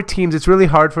final 4 teams. It's really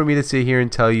hard for me to sit here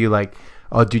and tell you, like,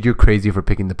 oh, dude, you're crazy for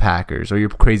picking the Packers, or you're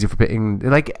crazy for picking...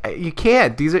 Like, you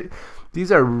can't.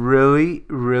 These are really,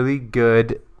 really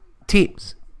good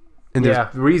teams. And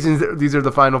there's reasons that these are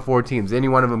the final 4 teams. Any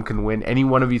one of them can win. Any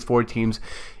one of these 4 teams,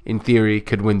 in theory,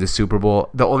 could win the Super Bowl.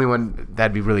 The only one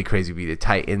that'd be really crazy would be the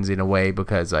Titans in a way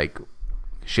because, like,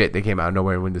 shit, they came out of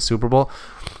nowhere and win the Super Bowl.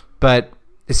 But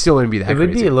it still wouldn't be that crazy. It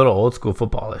would be a little old school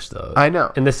footballish, though. I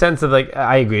know. In the sense of, like,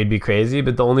 I agree it'd be crazy,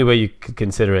 but the only way you could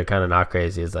consider it kind of not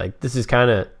crazy is, like, this is kind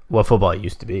of what football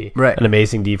used to be. Right. An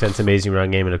amazing defense, amazing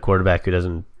run game, and a quarterback who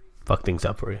doesn't fuck things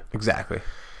up for you. Exactly.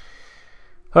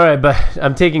 All right, but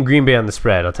I'm taking Green Bay on the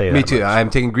spread. I'll tell you that. Me too. I'm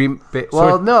taking Green Bay.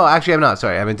 Well, no, actually, I'm not.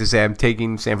 Sorry, I meant to say I'm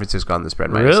taking San Francisco on the spread.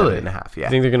 Minus really? 7.5. Yeah. I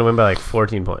think they're going to win by like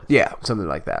 14 points. Yeah, something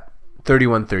like that.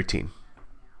 31-13.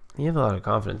 You have a lot of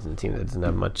confidence in a team that doesn't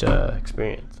have much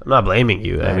experience. I'm not blaming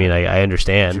you. I mean, I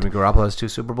understand. Jimmy Garoppolo has 2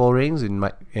 Super Bowl rings,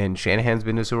 and Shanahan's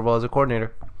been to Super Bowl as a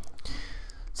coordinator.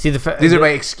 See, these are my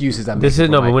excuses.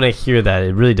 But when I hear that,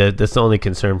 it really does. That's the only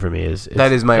concern for me.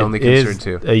 That is my only concern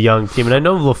too. A young team, and I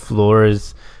know LaFleur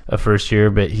is a first year,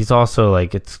 but he's also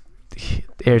like it's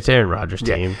Aaron Rodgers'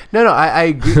 team. No, I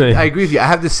agree. I agree with you. I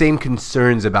have the same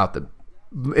concerns about the.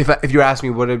 If you ask me,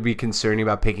 what would be concerning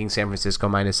about picking San Francisco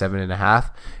minus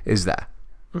 7.5? Is that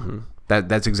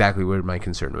that's exactly where my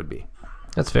concern would be.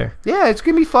 That's fair. Yeah, it's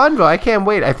going to be fun, though. I can't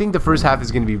wait. I think the first half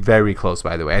is going to be very close,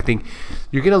 by the way. I think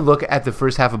you're going to look at the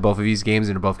first half of both of these games,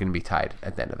 and they're both going to be tied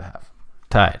at the end of the half.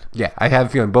 Tied? Yeah, I have a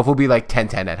feeling both will be like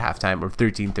 10-10 at halftime or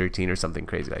 13-13 or something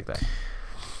crazy like that.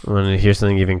 Want to hear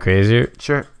something even crazier?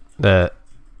 Sure. The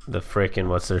frickin'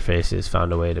 what's-their-faces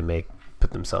found a way to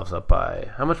put themselves up by...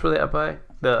 How much were they up by?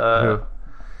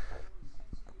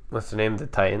 What's their name? The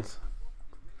Titans?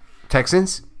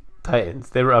 Texans? Titans.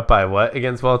 They were up by what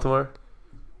against Baltimore?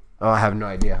 Oh, I have no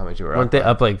idea how much you were Weren't they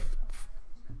up like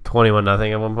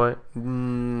 21-0 at one point?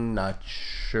 Not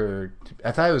sure.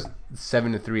 I thought it was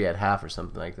 7-3 at half or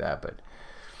something like that, but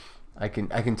I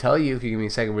can tell you if you give me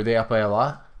a second. Were they up by a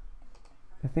lot?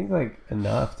 I think like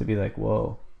enough to be like,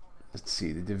 whoa. Let's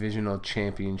see, the divisional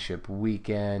championship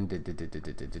weekend,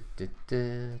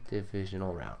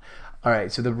 divisional round. All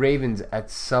right, so the Ravens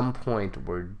at some point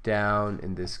were down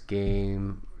in this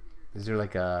game. Is there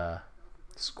like a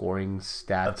scoring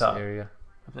stats area?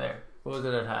 Up there. What was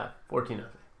it at half? 14-0. It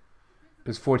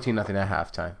was 14-0 at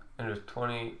halftime. And it was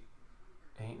 28-0.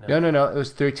 No. It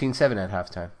was 13-7 at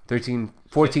halftime. 14-6.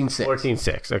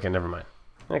 14-6. Okay, never mind.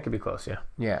 That could be close, yeah.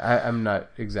 Yeah, I'm not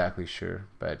exactly sure,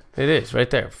 but... It is, right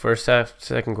there. First half,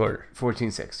 second quarter.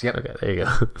 14-6, yep. Okay, there you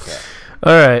go. Yeah.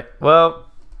 All right,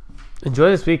 well, enjoy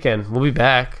this weekend. We'll be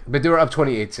back. But they were up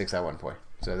 28-6 at one point,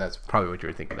 so that's probably what you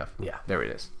were thinking of. Yeah. There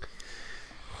it is.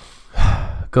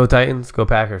 Go Titans, go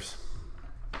Packers.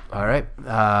 All right.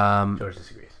 George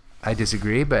disagrees. I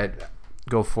disagree, but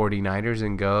go 49ers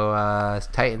and go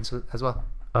Titans as well.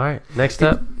 All right, next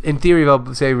up. In theory,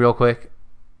 I'll say real quick,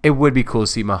 it would be cool to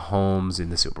see Mahomes in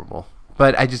the Super Bowl.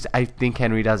 But I think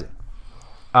Henry does it.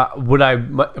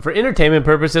 For entertainment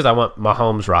purposes, I want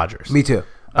Mahomes Rodgers. Me too.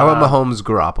 I want Mahomes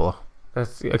Garoppolo.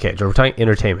 That's okay, George, we're talking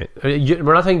entertainment.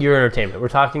 We're not talking your entertainment. We're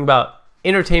talking about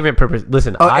entertainment purpose.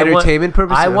 Listen,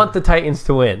 purpose. I want the Titans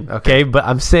to win. Okay, but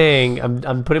I'm saying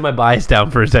I'm putting my bias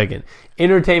down for a second.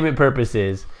 Entertainment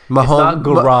purposes. It's not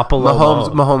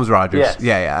Garoppolo. Mahomes, Rodgers. Yes.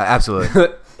 Yeah,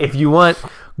 absolutely. If you want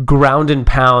ground and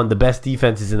pound, the best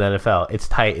defenses in the NFL, it's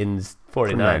Titans,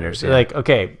 49ers. Yeah. Like,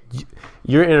 okay,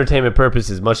 your entertainment purpose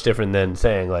is much different than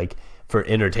saying like for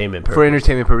entertainment purposes. For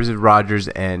entertainment purposes, Rodgers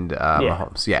and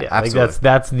Mahomes. Yeah, absolutely. Like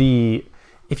that's the.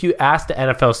 If you ask the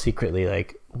NFL secretly,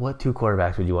 like, what two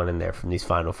quarterbacks would you want in there from these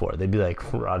final four? They'd be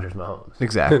like Rodgers, Mahomes.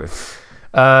 Exactly.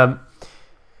 All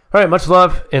right, much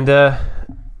love. And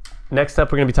next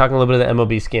up, we're going to be talking a little bit of the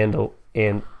MLB scandal,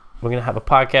 and we're going to have a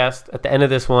podcast at the end of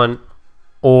this one,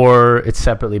 or it's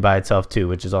separately by itself too,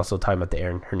 which is also talking about the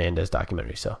Aaron Hernandez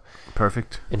documentary. So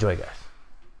perfect. Enjoy, guys.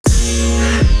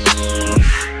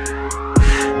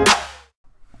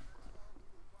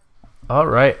 All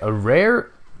right, a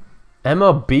rare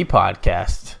MLB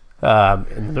podcast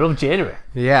in the middle of January.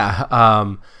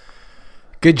 Yeah.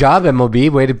 Good job, MLB.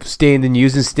 Way to stay in the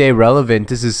news and stay relevant.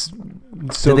 This is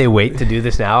so. Did they wait to do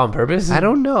this now on purpose? I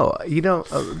don't know.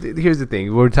 Here's the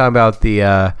thing. We're talking about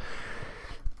the.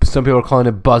 Some people are calling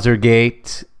it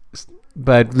Buzzergate,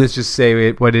 but let's just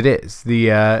say what it is.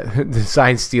 The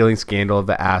sign stealing scandal of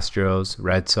the Astros,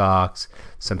 Red Sox.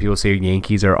 Some people say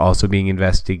Yankees are also being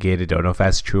investigated. Don't know if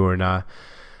that's true or not.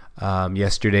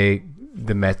 Yesterday,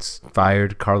 the Mets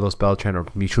fired Carlos Beltran or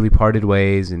mutually parted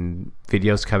ways, and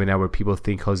videos coming out where people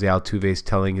think Jose Altuve is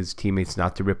telling his teammates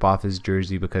not to rip off his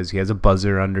jersey because he has a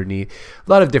buzzer underneath. A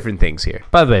lot of different things here.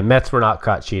 By the way, Mets were not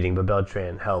caught cheating, but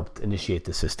Beltran helped initiate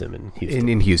the system in Houston.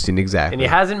 In Houston, exactly. And he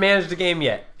hasn't managed a game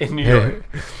yet in New York.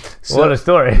 So, what a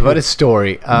story. What a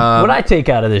story. What I take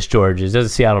out of this, George, is as a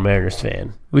Seattle Mariners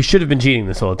fan, we should have been cheating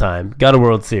this whole time. Got a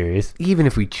World Series. Even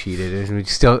if we cheated, we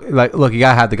still look. You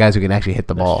gotta have the guys who can actually hit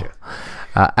the ball. True.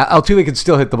 Altuve can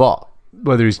still hit the ball,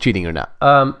 whether he's cheating or not.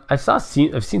 I've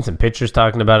seen some pitchers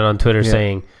talking about it on Twitter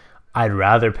saying, I'd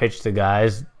rather pitch to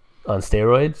guys on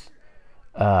steroids.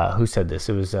 Who said this?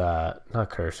 It was not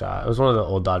Kershaw. It was one of the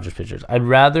old Dodgers pitchers. I'd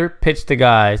rather pitch to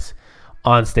guys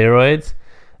on steroids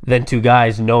than to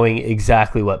guys knowing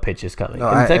exactly what pitch is coming. No,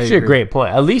 it's actually a great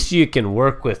point. At least you can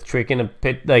work with tricking a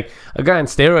pitch. Like a guy on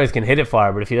steroids can hit it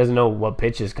far, but if he doesn't know what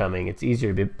pitch is coming, it's easier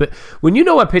to be. But when you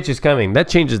know what pitch is coming, that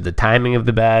changes the timing of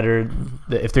the batter.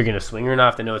 If they're going to swing or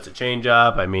not, if they know it's a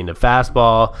changeup. I mean, a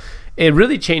fastball. It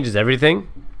really changes everything.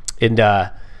 And I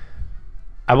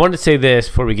wanted to say this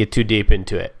before we get too deep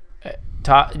into it.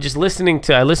 I listened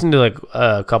to like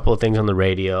a couple of things on the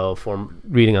radio,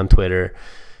 reading on Twitter.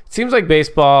 It seems like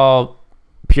baseball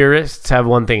purists have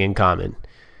one thing in common.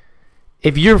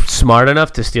 If you're smart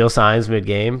enough to steal signs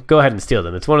mid-game, go ahead and steal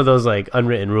them. It's one of those like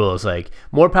unwritten rules. Like,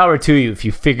 more power to you if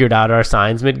you figured out our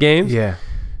signs mid-game. Yeah.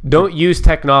 Don't use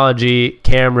technology,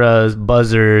 cameras,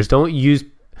 buzzers. Don't use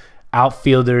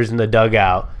outfielders in the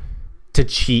dugout to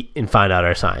cheat and find out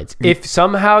our signs. If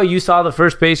somehow you saw the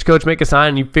first base coach make a sign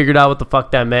and you figured out what the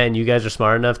fuck that meant and you guys are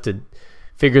smart enough to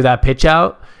figure that pitch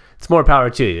out, it's more power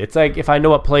to you. It's like if I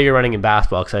know what play you're running in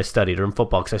basketball because I studied, or in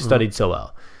football because I studied so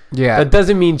well. Yeah. That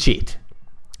doesn't mean cheat.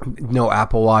 No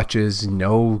Apple Watches,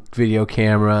 no video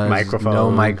cameras, no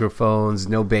microphones,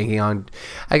 no banging on.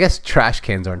 I guess trash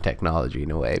cans aren't technology in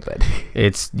a way, but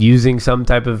it's using some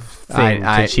type of thing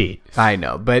to cheat. I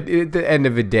know, but at the end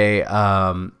of the day,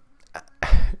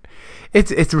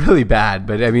 it's really bad.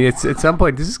 But I mean, it's at some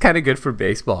point this is kind of good for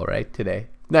baseball, right? Today,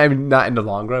 I mean, not in the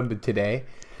long run, but today.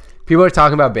 People are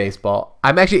talking about baseball.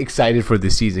 I'm actually excited for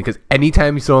this season because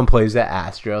anytime someone plays the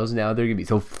Astros now, they're gonna be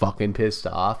so fucking pissed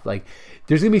off. Like,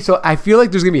 there's gonna be I feel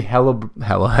like there's gonna be hella.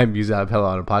 I'm using hella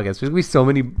on a podcast. There's gonna be so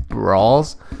many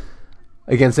brawls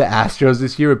against the Astros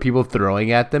this year with people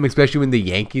throwing at them, especially when the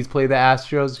Yankees play the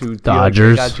Astros, who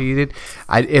Dodgers got cheated.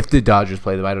 If the Dodgers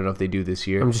play them, I don't know if they do this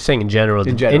year. I'm just saying in general.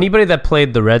 Anybody that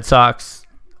played the Red Sox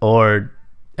or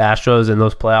Astros in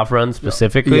those playoff runs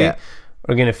specifically. Yeah.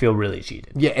 Are going to feel really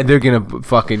cheated. Yeah, and they're going to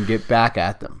fucking get back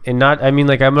at them. And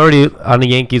I'm already on the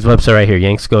Yankees website right here,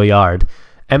 Yanks Go Yard.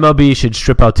 MLB should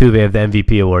strip Altuve of the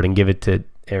MVP award and give it to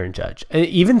Aaron Judge. And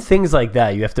even things like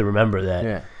that, you have to remember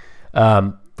that.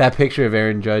 Yeah. That picture of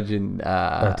Aaron Judge and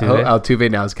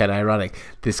Altuve now is kind of ironic.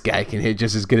 This guy can hit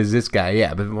just as good as this guy.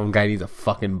 Yeah, but one guy needs a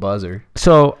fucking buzzer.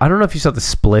 So, I don't know if you saw the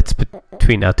splits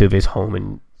between Altuve's home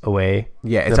and away.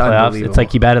 Yeah, it's unbelievable. It's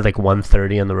like he batted like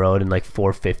 130 on the road and like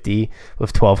 450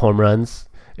 with 12 home runs.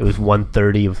 It was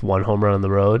 130 with one home run on the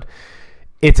road.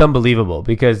 It's unbelievable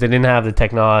because they didn't have the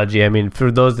technology. I mean, for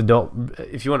those that don't,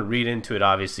 if you want to read into it,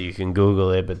 obviously you can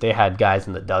Google it, but they had guys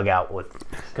in the dugout with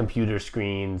computer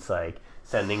screens, like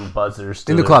sending buzzers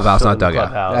to In the clubhouse, not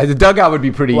dugout. The dugout would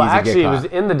be pretty easy Actually, to get it was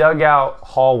in the dugout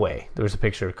hallway. There was a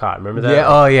picture of caught. Remember that? Yeah.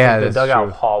 Oh, yeah. The That's dugout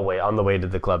true. hallway on the way to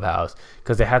the clubhouse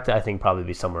because they had to, I think, probably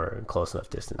be somewhere in close enough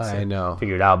distance. I know.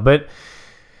 Figure it out, but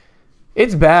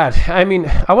it's bad. I mean,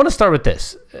 I want to start with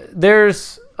this.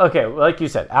 Okay, like you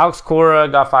said, Alex Cora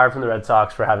got fired from the Red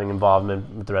Sox for having involvement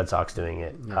with the Red Sox doing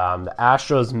it. Yeah. The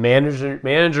Astros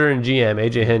manager and GM,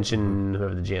 AJ Hinch and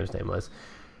whoever the GM's name was,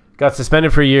 got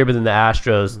suspended for a year, but then the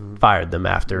Astros fired them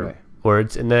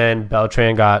afterwards. And then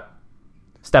Beltran got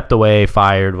stepped away,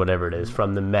 fired, whatever it is,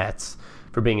 from the Mets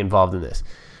for being involved in this.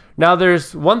 Now,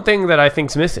 there's one thing that I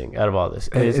think's missing out of all this.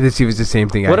 This was the same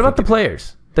thing. What about the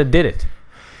players that did it?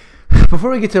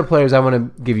 Before we get to the players, I want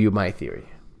to give you my theory.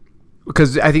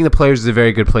 Because I think the players is a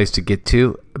very good place to get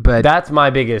to. But that's my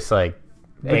biggest,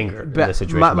 anger in this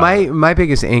situation. My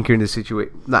biggest anchor in this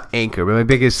situation, not anchor, but my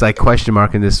biggest, question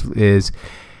mark in this is,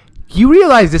 you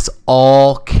realize this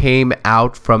all came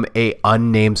out from a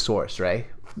unnamed source, right?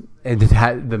 And it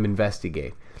had them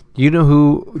investigate. You know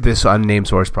who this unnamed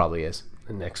source probably is?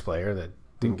 The next player that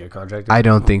didn't get contracted? I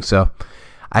don't think so.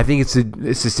 I think it's the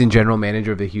assistant general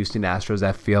manager of the Houston Astros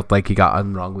that felt like he got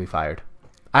unwrongly fired.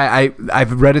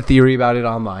 I've read a theory about it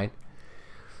online.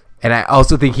 And I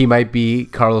also think he might be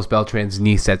Carlos Beltran's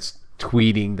niece that's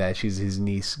tweeting that she's his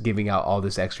niece, giving out all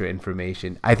this extra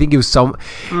information. I think it was some...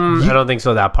 I don't think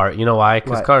so, that part. You know why?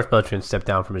 Because What? Carlos Beltran stepped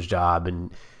down from his job,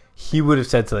 and he would have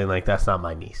said something like, that's not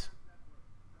my niece.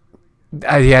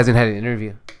 He hasn't had an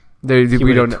interview. He We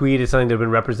would don't have know. tweeted something that would have been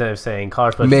representative saying,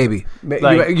 Carlos Beltran... Maybe.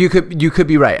 You could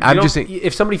be right. I'm just saying...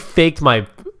 If somebody faked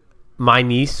my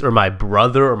niece or my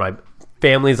brother or my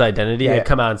family's identity, Yeah. I'd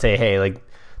come out and say, hey,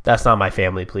 that's not my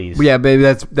family, please. Yeah, baby,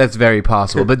 that's very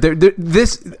possible. But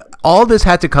all this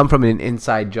had to come from an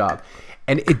inside job,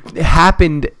 and it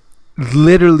happened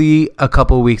literally a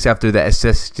couple of weeks after the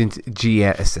assistant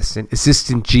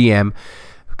GM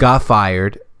got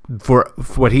fired for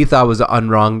what he thought was an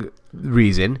unwrong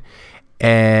reason,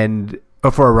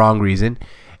 or for a wrong reason,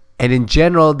 and in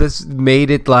general, this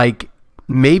made it like.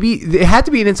 Maybe it had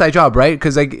to be an inside job, right?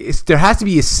 Because there has to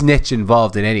be a snitch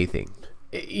involved in anything.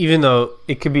 Even though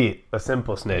it could be a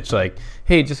simple snitch, like,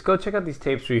 hey, just go check out these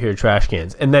tapes where you hear trash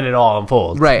cans, and then it all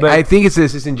unfolds. Right. But I think it's the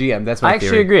assistant GM. That's my I theory.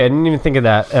 actually agree. I didn't even think of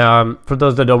that. For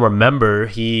those that don't remember,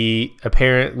 he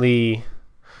apparently,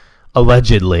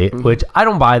 allegedly, which I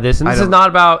don't buy this, and this is not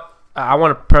about. I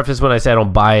want to preface when I say I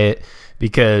don't buy it,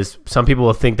 because some people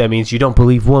will think that means you don't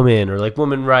believe women or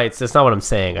women rights. That's not what I'm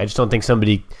saying. I just don't think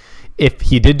somebody. If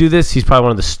he did do this, he's probably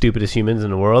one of the stupidest humans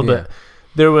in the world. Yeah. But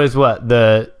there was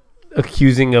the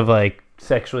accusing of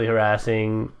sexually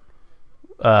harassing.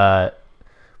 What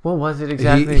was it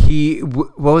exactly?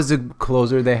 What was the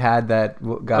closer they had that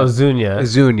got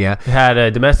Ozuna had a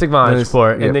domestic violence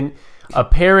report, yep. and then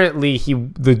apparently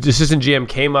the assistant GM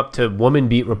came up to woman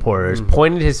beat reporters,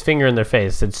 pointed his finger in their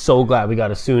face, said, "So glad we got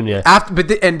Ozuna."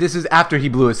 And this is after he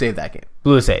blew a save that game.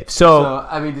 Blew a save. So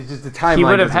I mean, it's just the timeline. he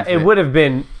would have. It would have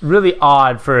been really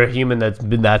odd for a human that's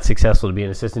been that successful to be an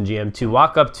assistant GM to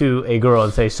walk up to a girl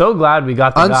and say, "So glad we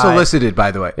got the unsolicited, by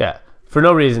the way." Yeah, for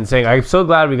no reason, saying, "I'm so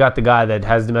glad we got the guy that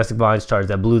has domestic violence charge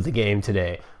that blew the game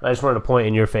today." I just wanted to point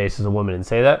in your face as a woman and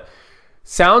say that.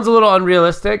 Sounds a little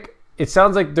unrealistic. It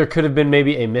sounds like there could have been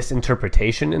maybe a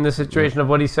misinterpretation in the situation of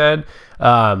what he said,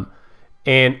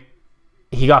 and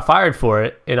he got fired for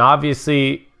it. And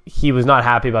obviously, he was not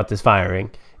happy about this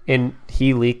firing, and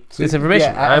he leaked this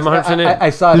information. Yeah, I'm 100% in. I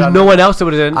saw it. There's no one else that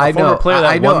would have done. I A former know. player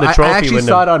that I know. won the trophy. I actually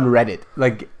saw it on Reddit.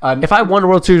 If I won the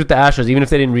World Series with the Astros, even if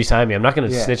they didn't re-sign me, I'm not going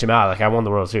to snitch him out. I won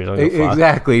the World Series.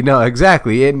 Exactly. No,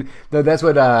 exactly. And that's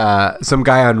what some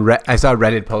guy on I saw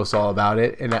Reddit post all about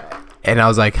it, and I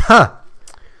was like, huh,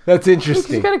 that's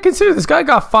interesting. You got to consider this guy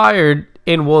got fired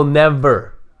and will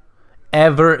never,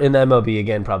 ever in the MLB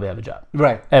again probably have a job.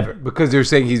 Right. Ever. Because they're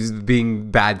saying he's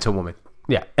being bad to women.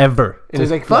 Yeah, ever. And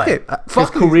he's like, fuck it. His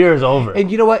career is over.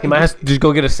 And you know what? He might have to just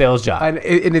go get a sales job. And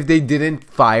if they didn't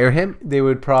fire him, they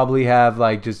would probably have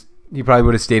he probably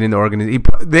would have stayed in the organization.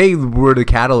 They were the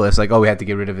catalyst. We had to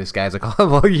get rid of this guy. It's like, oh,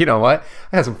 well, you know what?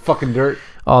 I got some fucking dirt.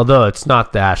 Although it's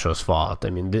not the Astros' fault.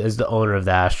 I mean, as the owner of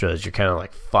the Astros, you're kind of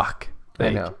like, fuck. I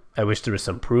know. I wish there was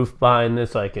some proof behind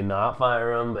this so I can not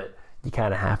fire him, but you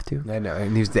kind of have to. I know.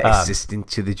 And he was the assistant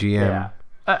to the GM.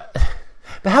 Yeah.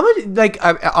 But how much?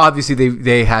 Obviously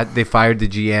they fired the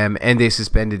GM and they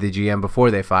suspended the GM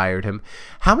before they fired him.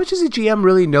 How much does a GM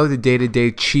really know the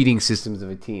day-to-day cheating systems of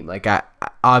a team?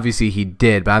 Obviously he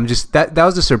did, but I'm just that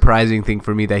was a surprising thing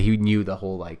for me that he knew the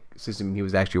whole system. He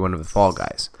was actually one of the fall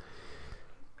guys.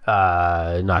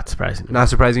 Not surprising. Not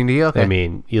surprising to you? Okay. I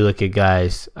mean, you look at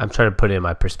guys. I'm trying to put it in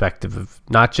my perspective of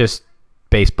not just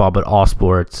baseball, but all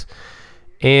sports.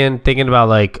 And thinking about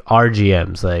like our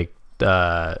GMs, like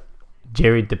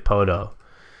Jerry Dipoto.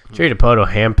 Jerry Dipoto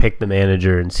handpicked the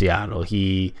manager in Seattle.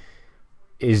 He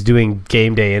is doing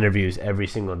game day interviews every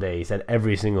single day. He's at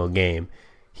every single game.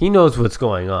 He knows what's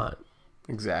going on.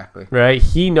 Exactly. Right?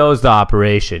 He knows the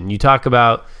operation. You talk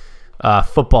about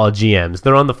football GMs.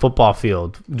 They're on the football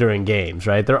field during games,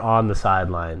 right? They're on the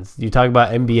sidelines. You talk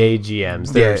about NBA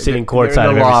GMs. They're sitting courtside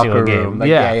of every single game. Like,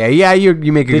 yeah. You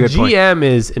make a good point. The GM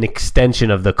is an extension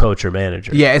of the coach or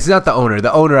manager. Yeah, it's not the owner.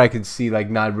 The owner I could see like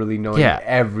not really knowing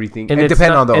everything. And it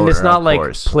depends on the owner. And it's not like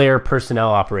course. player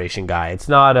personnel operation guy. It's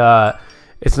not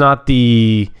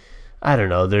the I don't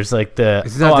know. There's like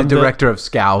It's not the director of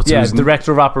scouts. Yeah,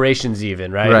 director of operations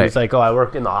even, right? Right. It's like, I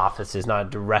work in the offices,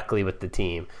 not directly with the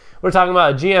team. We're talking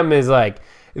about a GM is like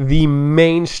the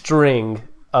main string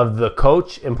of the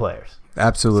coach and players.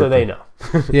 Absolutely. So they know.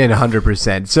 Yeah,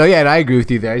 100%. So, and I agree with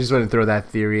you there. I just want to throw that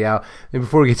theory out. And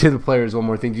before we get to the players, one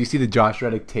more thing. Did you see the Josh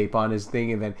Reddick tape on his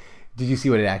thing? And then did you see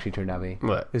what it actually turned out to be?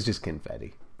 What? It's just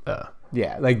confetti. Oh.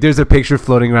 Yeah, like there's a picture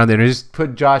floating around there. And they just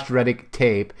put Josh Reddick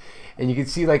tape. And you can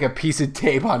see like a piece of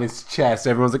tape on his chest.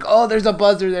 Everyone's like, oh, there's a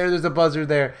buzzer there. There's a buzzer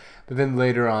there. But then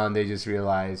later on, they just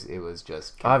realized it was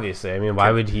just obviously. I mean,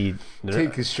 why would he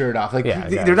take his shirt off? Like yeah,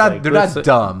 they're not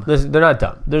dumb. They're not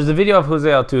dumb. There's a video of Jose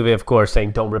Altuve, of course,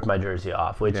 saying, "Don't rip my jersey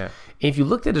off." Which, if you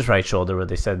looked at his right shoulder, where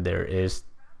they said there is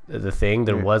the thing,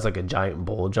 there was like a giant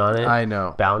bulge on it. I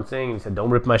know, bouncing. And he said, "Don't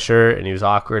rip my shirt," and he was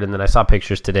awkward. And then I saw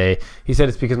pictures today. He said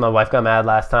it's because my wife got mad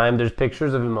last time. There's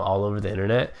pictures of him all over the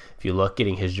internet. If you look,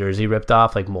 getting his jersey ripped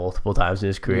off like multiple times in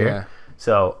his career. Yeah.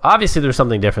 So obviously there's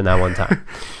something different that one time.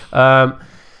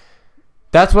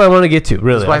 That's what I want to get to,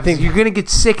 really. That's why I think you're going to get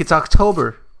sick. It's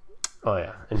October. Oh,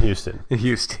 yeah, in Houston.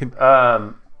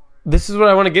 This is what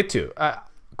I want to get to.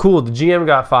 Cool, the GM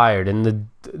got fired, and the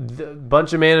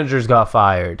bunch of managers got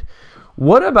fired.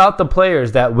 What about the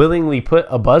players that willingly put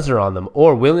a buzzer on them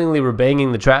or willingly were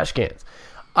banging the trash cans?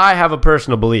 I have a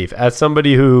personal belief, as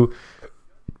somebody who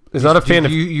is not a fan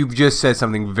of... You've just said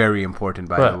something very important,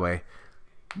 by the way.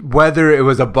 Whether it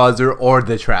was a buzzer or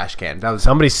the trash can. That was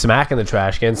somebody smacking the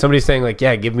trash can. Somebody saying like,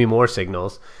 "Yeah, give me more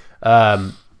signals."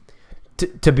 To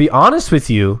be honest with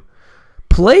you,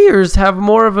 players have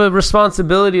more of a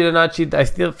responsibility to not cheat. I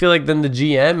feel like than the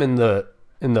GM and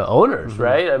the owners,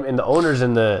 right? I mean, the owners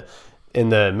and the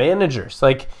managers.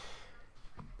 Like,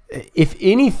 if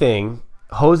anything,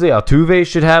 Jose Altuve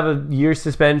should have a year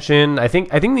suspension. I think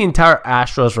the entire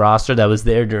Astros roster that was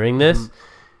there during this.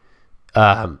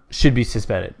 Should be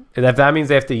suspended. And if that means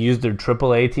they have to use their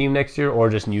AAA team next year or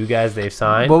just new guys they've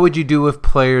signed. What would you do with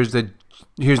players that...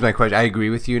 Here's my question. I agree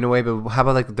with you in a way, but how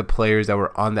about like the players that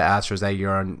were on the Astros that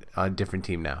you're on a different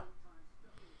team now?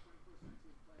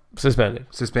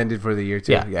 Suspended for the year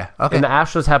too? Yeah. Okay. And the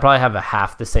Astros probably have a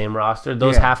half the same roster.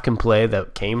 Those half can play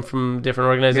that came from different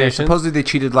organizations. Yeah, supposedly they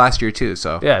cheated last year too,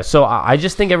 so... Yeah, so I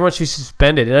just think everyone should be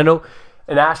suspended. And I know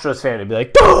an Astros fan would be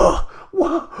like, "Duh!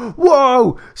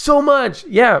 Whoa, so much."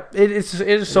 Yeah, it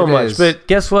is so much. But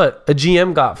guess what? A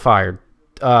GM got fired.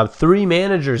 3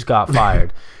 managers got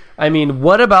fired. I mean,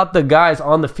 what about the guys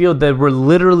on the field that were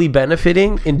literally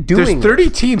benefiting in doing There's 30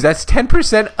 teams. That's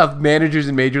 10% of managers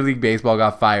in Major League Baseball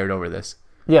got fired over this.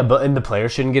 Yeah, and the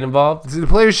players shouldn't get involved? The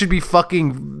players should be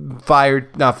fucking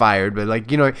fired. Not fired, but like,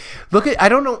 look at... I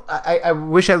don't know. I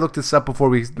wish I looked this up before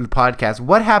the podcast.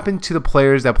 What happened to the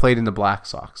players that played in the Black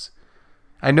Sox?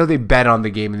 I know they bet on the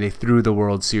game and they threw the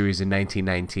World Series in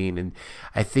 1919, and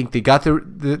I think they got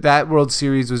that World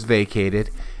Series was vacated,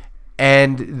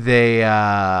 and they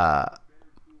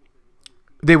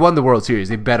won the World Series.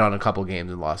 They bet on a couple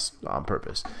games and lost on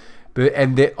purpose,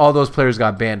 all those players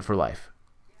got banned for life.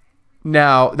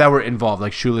 Now that were involved,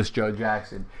 like Shoeless Joe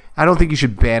Jackson. I don't think you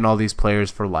should ban all these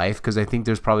players for life because I think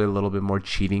there's probably a little bit more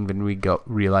cheating than we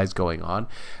realize going on.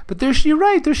 But you're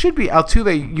right, there should be.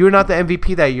 Altuve, you're not the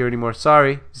MVP that year anymore.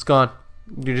 Sorry, it's gone.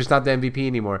 You're just not the MVP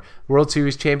anymore. World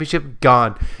Series championship,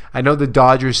 gone. I know the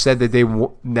Dodgers said that they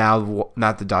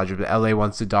not the Dodgers, but LA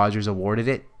wants the Dodgers awarded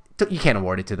it. You can't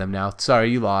award it to them now.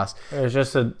 Sorry, you lost. It's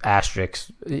just an asterisk.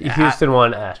 Houston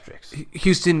won asterisk.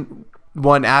 Houston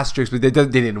won asterisk, but they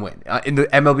didn't win. In the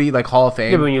MLB, like Hall of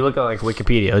Fame. Yeah, but when you look at like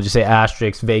Wikipedia, it'll just say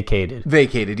asterisk vacated.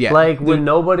 Vacated, yeah. Like when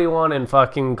nobody won in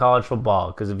fucking college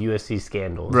football because of USC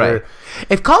scandals. Right.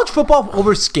 If college football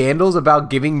over scandals about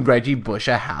giving Reggie Bush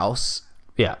a house.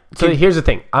 Yeah. So here's the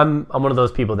thing. I'm one of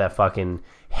those people that fucking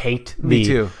hate Me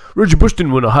too. Reggie Bush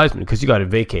didn't win a Heisman because he got it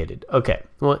vacated. Okay.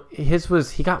 Well,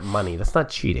 he got money. That's not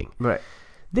cheating. Right.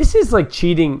 This is like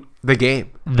cheating the game.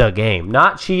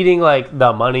 Not cheating like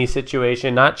the money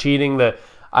situation, not cheating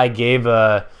I gave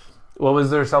what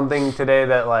was there something today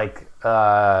that like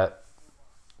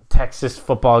Texas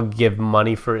football give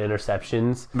money for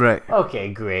interceptions. Right.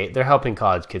 Okay, great. They're helping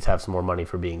college kids have some more money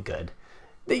for being good.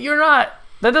 You're not.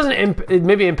 That doesn't. It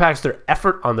maybe impacts their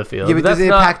effort on the field. Yeah, but doesn't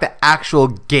impact the actual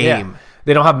game. Yeah.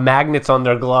 They don't have magnets on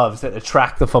their gloves that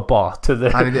attract the football to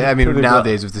the. I mean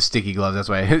nowadays with the sticky gloves, that's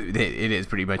why it is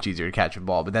pretty much easier to catch a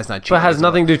ball. But that's not cheating. But it has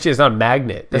nothing to do. It's not a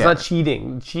magnet. That's Yeah. not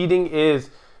cheating. Cheating is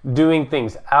doing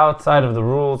things outside of the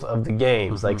rules of the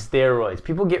games, like steroids.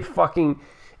 People get fucking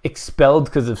expelled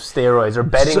because of steroids or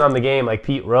betting on the game, like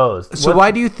Pete Rose. So why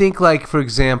do you think, like, for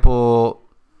example,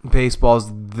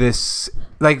 baseball's this?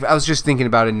 Like, I was just thinking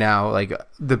about it now. Like,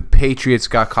 the Patriots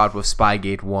got caught with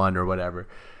Spygate 1 or whatever,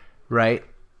 right?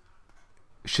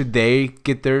 Should they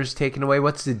get theirs taken away?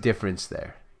 What's the difference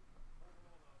there?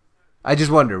 I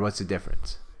just wonder, what's the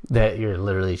difference? That you're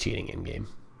literally cheating in game.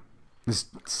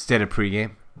 Instead of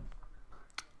pregame?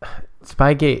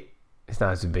 Spygate is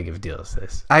not as big of a deal as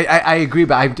this. I agree,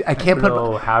 but I can't I don't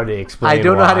know how to explain. I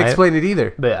don't know how to why, explain it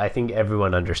either. but I think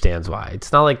everyone understands why.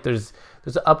 It's not like there's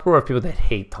an uproar of people that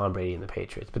hate Tom Brady and the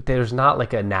Patriots, but there's not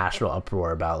like a national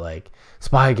uproar about like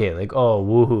Spygate, like, oh,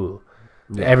 woohoo.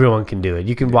 Yeah. Everyone can do it.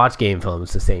 You can watch game film.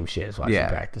 It's the same shit as watching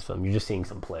practice film. You're just seeing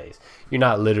some plays. You're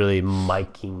not literally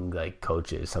miking like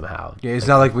coaches somehow. Yeah, it's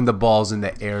not like when the ball's in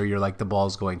the air, you're like, the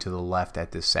ball's going to the left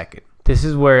at this second. This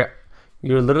is where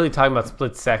you're literally talking about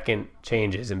split-second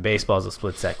changes, and baseball is a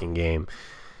split-second game.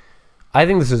 I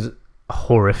think this is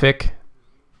horrific.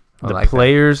 The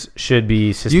players should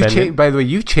be suspended. By the way,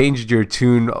 you've changed your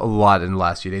tune a lot in the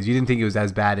last few days. You didn't think it was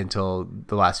as bad until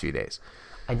the last few days.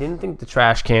 I didn't think the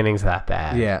trash canning's that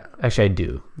bad. Yeah. Actually, I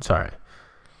do. Sorry.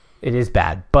 It is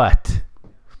bad, but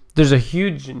there's a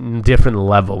huge different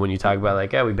level when you talk about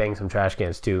like, yeah, we banged some trash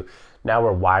cans too. Now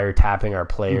we're wiretapping our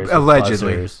players.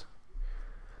 Allegedly. Buzzers.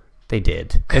 They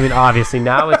did. I mean, obviously,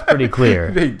 now it's pretty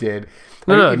clear. They did.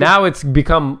 No, now it's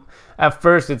become, at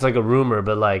first it's like a rumor,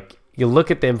 but like, you look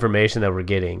at the information that we're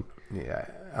getting. Yeah.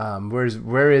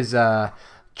 Where is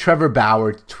Trevor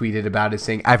Bauer tweeted about it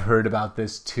saying, I've heard about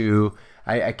this too.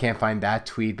 I can't find that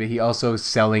tweet, but he also is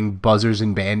selling buzzers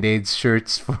and Band-Aids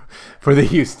shirts for the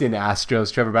Houston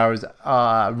Astros. Trevor Bauer's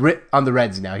on the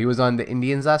Reds now. He was on the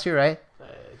Indians last year, right? I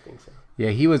think so.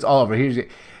 Yeah, he was all over.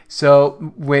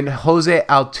 So when Jose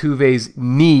Altuve's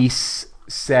niece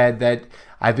said that,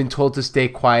 I've been told to stay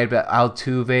quiet, but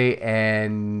Altuve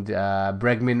and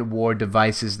Bregman wore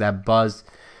devices that buzzed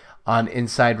on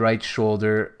inside right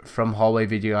shoulder from hallway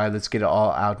video. All right, let's get it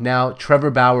all out now.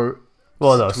 Trevor Bauer.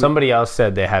 Well, no, somebody else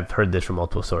said they have heard this from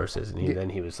multiple sources, and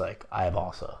then he was like, I have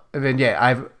also. And then, yeah,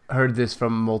 I've heard this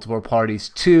from multiple parties,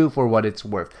 too, for what it's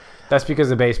worth. That's because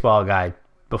the baseball guy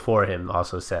before him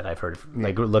also said, I've heard,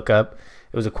 like, look up.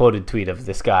 It was a quoted tweet of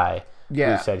this guy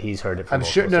who said he's heard it from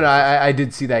multiple sources. I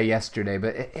did see that yesterday,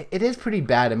 but it is pretty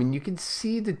bad. I mean, you can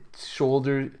see the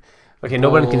shoulder. Okay, no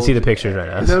one can see the pictures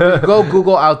right now. No, go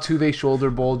Google Altuve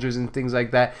shoulder bulges and things like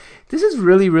that. This is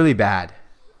really, really bad.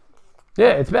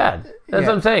 Yeah, it's bad. That's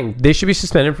what I'm saying. They should be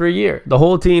suspended for a year. The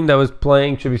whole team that was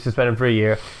playing should be suspended for a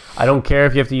year. I don't care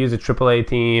if you have to use a AAA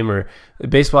team or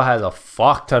baseball has a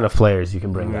fuck ton of players you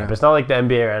can bring up. It's not like the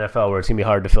NBA or NFL where it's going to be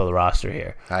hard to fill the roster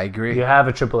here. I agree. You have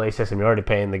a AAA system. You're already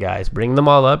paying the guys. Bring them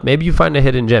all up. Maybe you find a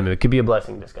hidden gem. It could be a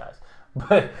blessing in disguise.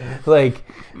 But like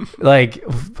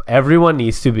everyone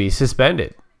needs to be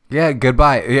suspended. Yeah,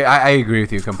 goodbye. Yeah, I agree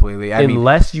with you completely.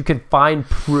 Unless you can find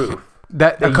proof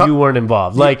that you weren't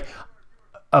involved. Like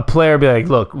a player be like,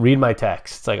 look, read my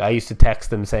text. It's like, I used to text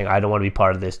them saying, I don't want to be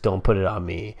part of this. Don't put it on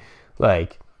me.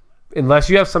 Like, unless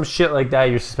you have some shit like that,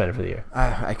 you're suspended for the year.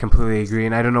 I completely agree,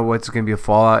 and I don't know what's going to be a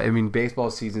fallout. I mean, baseball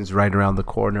season's right around the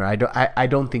corner. I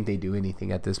don't think they do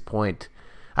anything at this point.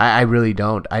 I really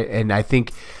don't. I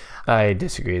think I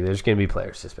disagree. There's going to be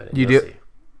players suspended. You do? See.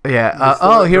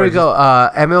 Yeah. Here we go.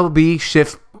 MLB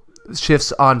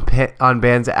shifts on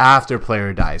bans after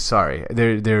player dies. Sorry,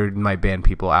 they might ban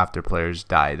people after players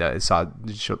die. I saw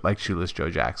like Shoeless Joe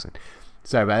Jackson.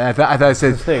 Sorry, but I thought it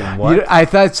said what? I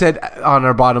thought it said on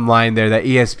our bottom line there that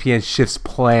ESPN shifts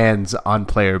plans on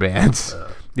player bans.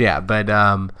 Yeah, but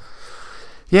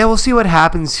yeah, we'll see what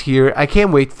happens here. I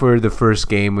can't wait for the first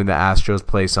game when the Astros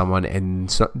play someone and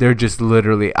they're just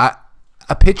literally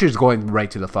a pitcher's going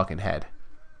right to the fucking head.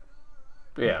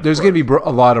 Yeah, there's going to be a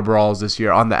lot of brawls this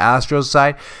year. On the Astros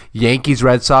side, Yankees,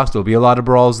 Red Sox, there'll be a lot of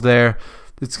brawls there.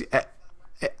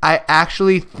 I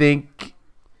actually think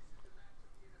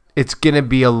it's going to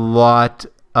be a lot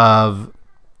of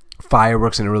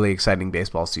fireworks and a really exciting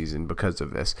baseball season because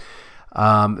of this.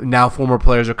 Now former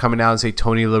players are coming out and say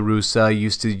Tony La Russa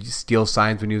used to steal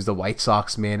signs when he was the White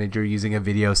Sox manager using a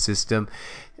video system.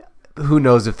 who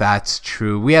knows if that's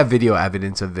true? We have video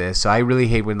evidence of this, so I really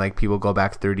hate when like people go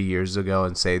back 30 years ago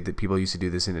and say that people used to do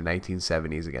this in the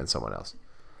 1970s against someone else.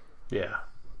 Yeah.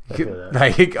 I feel that.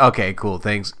 Like, okay, cool.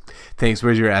 Thanks.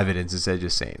 Where's your evidence instead of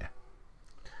just saying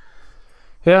it?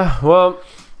 Yeah. Well,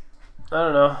 I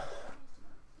don't know.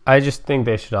 I just think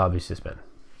they should all be suspended.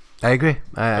 I agree.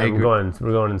 I agree. We're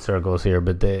going in circles here,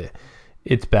 but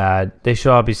it's bad. They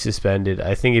should all be suspended.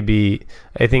 I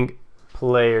think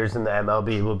players in the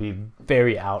MLB will be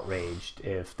very outraged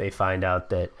if they find out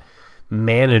that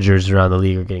managers around the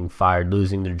league are getting fired,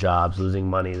 losing their jobs, losing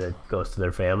money that goes to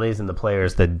their families, and the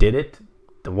players that did it,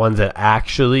 the ones that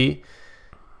actually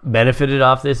benefited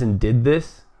off this and did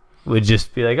this, would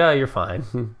just be like, "Oh, you're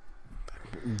fine."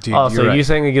 Dude, also, right. you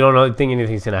saying that you don't think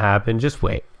anything's going to happen, just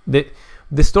wait.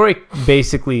 The story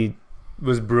basically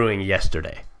was brewing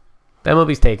yesterday. The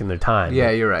MLB's taking their time.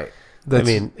 Yeah, you're right.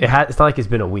 It's not like it's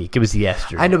been a week. It was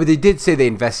yesterday. I know, but they did say they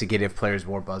investigated if players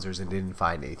wore buzzers and didn't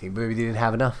find anything. But maybe they didn't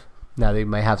have enough. Now they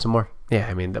might have some more.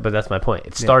 Yeah, but that's my point.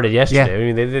 It started yesterday. Yeah.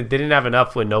 I mean, they didn't have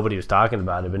enough when nobody was talking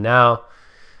about it, but now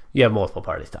you have multiple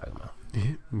parties talking about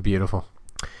it. Beautiful.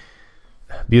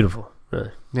 Beautiful.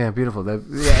 Really. Yeah, beautiful. It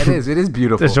is. It is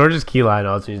beautiful. That's George's key line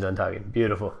also when he's done talking.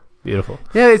 Beautiful. Beautiful.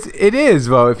 Yeah, it is,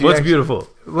 Bo. Beautiful?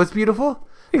 What's beautiful?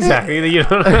 Exactly. You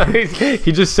don't,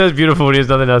 he just says beautiful when he has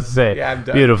nothing else to say. Yeah, I'm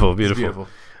done. Beautiful. It's beautiful.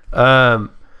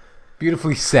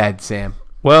 Beautifully said, Sam.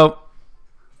 Well,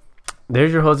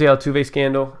 there's your Jose Altuve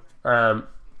scandal.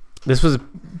 This was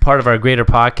part of our greater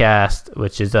podcast,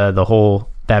 which is the whole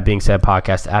That Being Said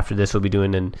podcast. After this, we'll be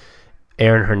doing an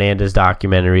Aaron Hernandez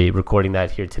documentary, recording that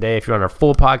here today. If you're on our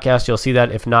full podcast, you'll see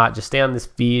that. If not, just stay on this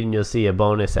feed and you'll see a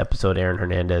bonus episode, Aaron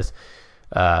Hernandez,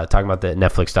 talking about the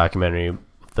Netflix documentary,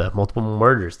 the multiple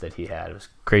murders that he had. It was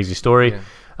a crazy story.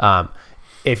 Yeah.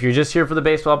 If you're just here for the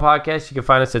baseball podcast, you can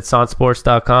find us at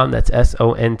sontsports.com. That's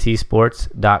SONT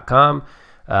sports.com.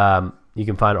 You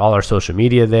can find all our social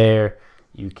media there.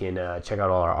 You can check out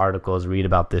all our articles, read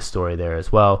about this story there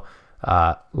as well.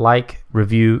 Like,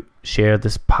 review, share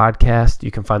this podcast.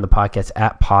 You can find the podcast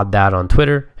at PodThat on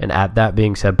Twitter and at That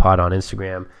Being Said Pod on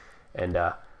Instagram. And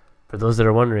for those that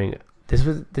are wondering,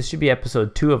 this should be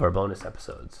episode 2 of our bonus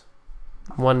episodes.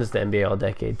 1 is the NBA All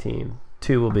Decade team.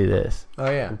 2 will be this. Oh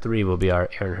yeah. And 3 will be our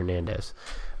Aaron Hernandez.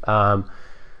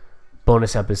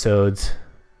 Bonus episodes.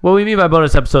 What we mean by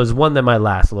bonus episodes is one that might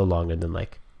last a little longer than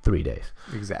like 3 days.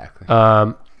 Exactly.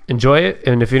 Enjoy it.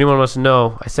 And if anyone wants to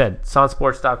know, I said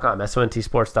sontsports.com,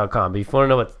 SONTsports.com. But if you want to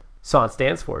know what SONT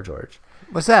stands for, George.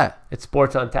 What's that? It's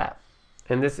Sports on Tap.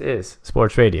 And this is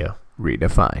Sports Radio.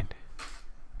 Redefined.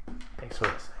 Thanks for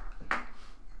listening.